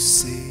to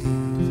save.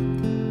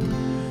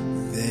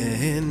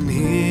 Then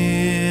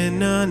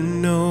in a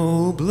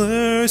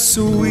nobler,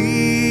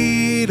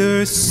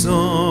 sweeter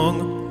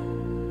song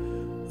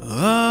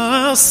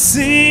I'll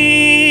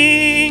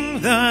sing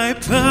thy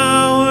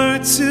power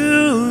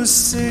to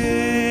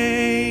save.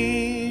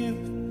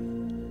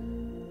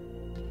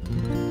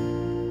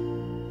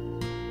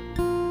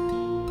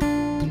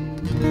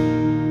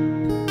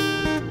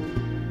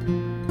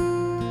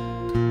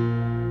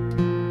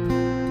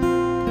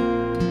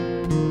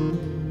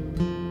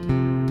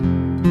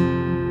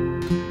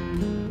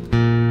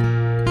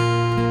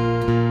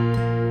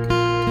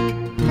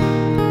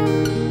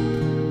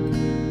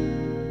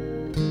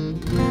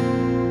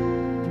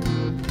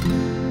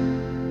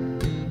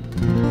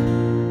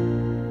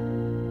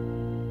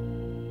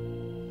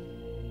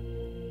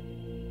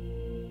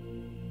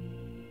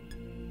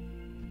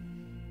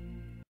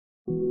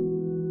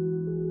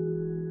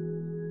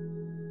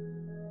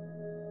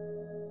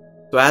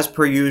 So as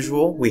per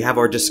usual, we have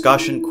our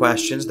discussion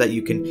questions that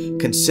you can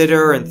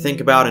consider and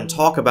think about and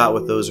talk about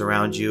with those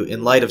around you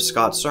in light of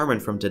Scott's sermon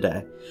from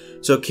today.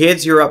 So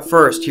kids, you're up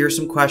first. Here's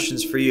some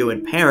questions for you.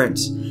 And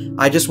parents,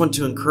 I just want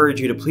to encourage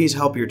you to please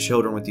help your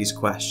children with these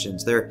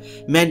questions. They're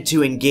meant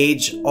to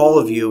engage all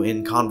of you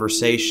in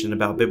conversation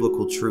about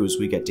biblical truths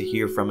we get to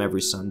hear from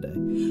every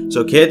Sunday.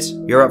 So kids,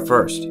 you're up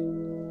first.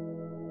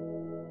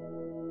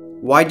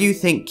 Why do you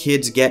think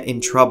kids get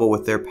in trouble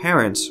with their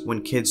parents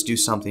when kids do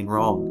something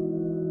wrong?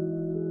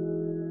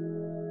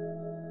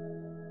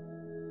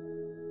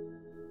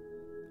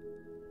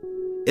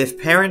 If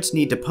parents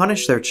need to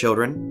punish their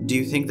children, do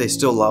you think they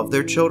still love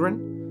their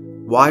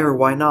children? Why or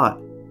why not?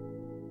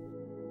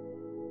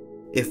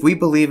 If we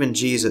believe in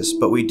Jesus,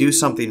 but we do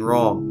something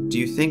wrong, do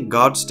you think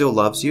God still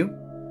loves you?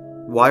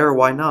 Why or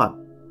why not?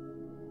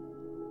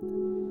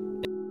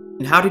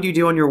 And how did you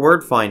do on your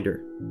word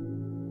finder?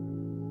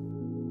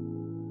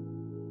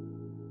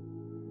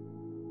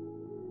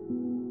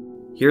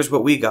 Here's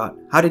what we got.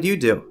 How did you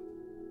do?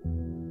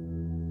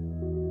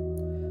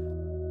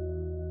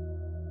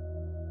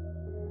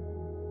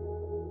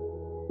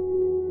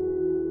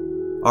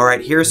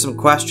 Alright, here are some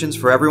questions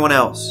for everyone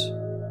else.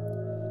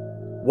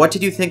 What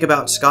did you think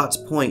about Scott's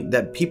point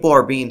that people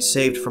are being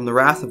saved from the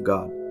wrath of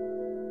God?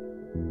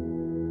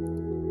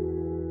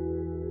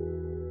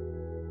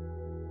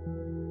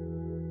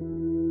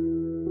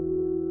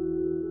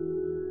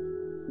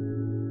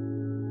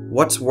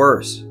 What's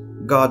worse,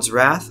 God's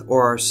wrath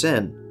or our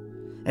sin?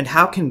 And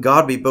how can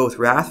God be both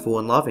wrathful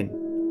and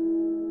loving?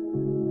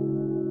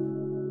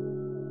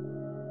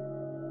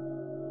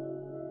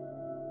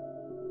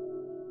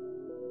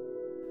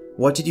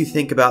 What did you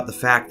think about the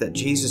fact that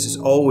Jesus is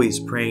always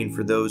praying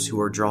for those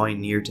who are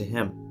drawing near to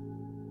Him?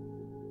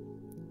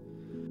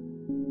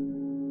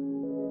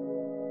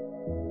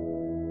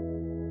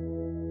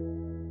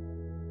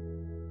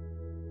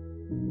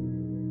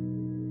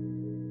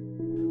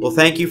 Well,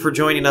 thank you for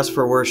joining us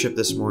for worship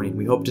this morning.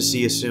 We hope to see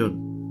you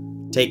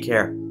soon. Take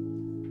care.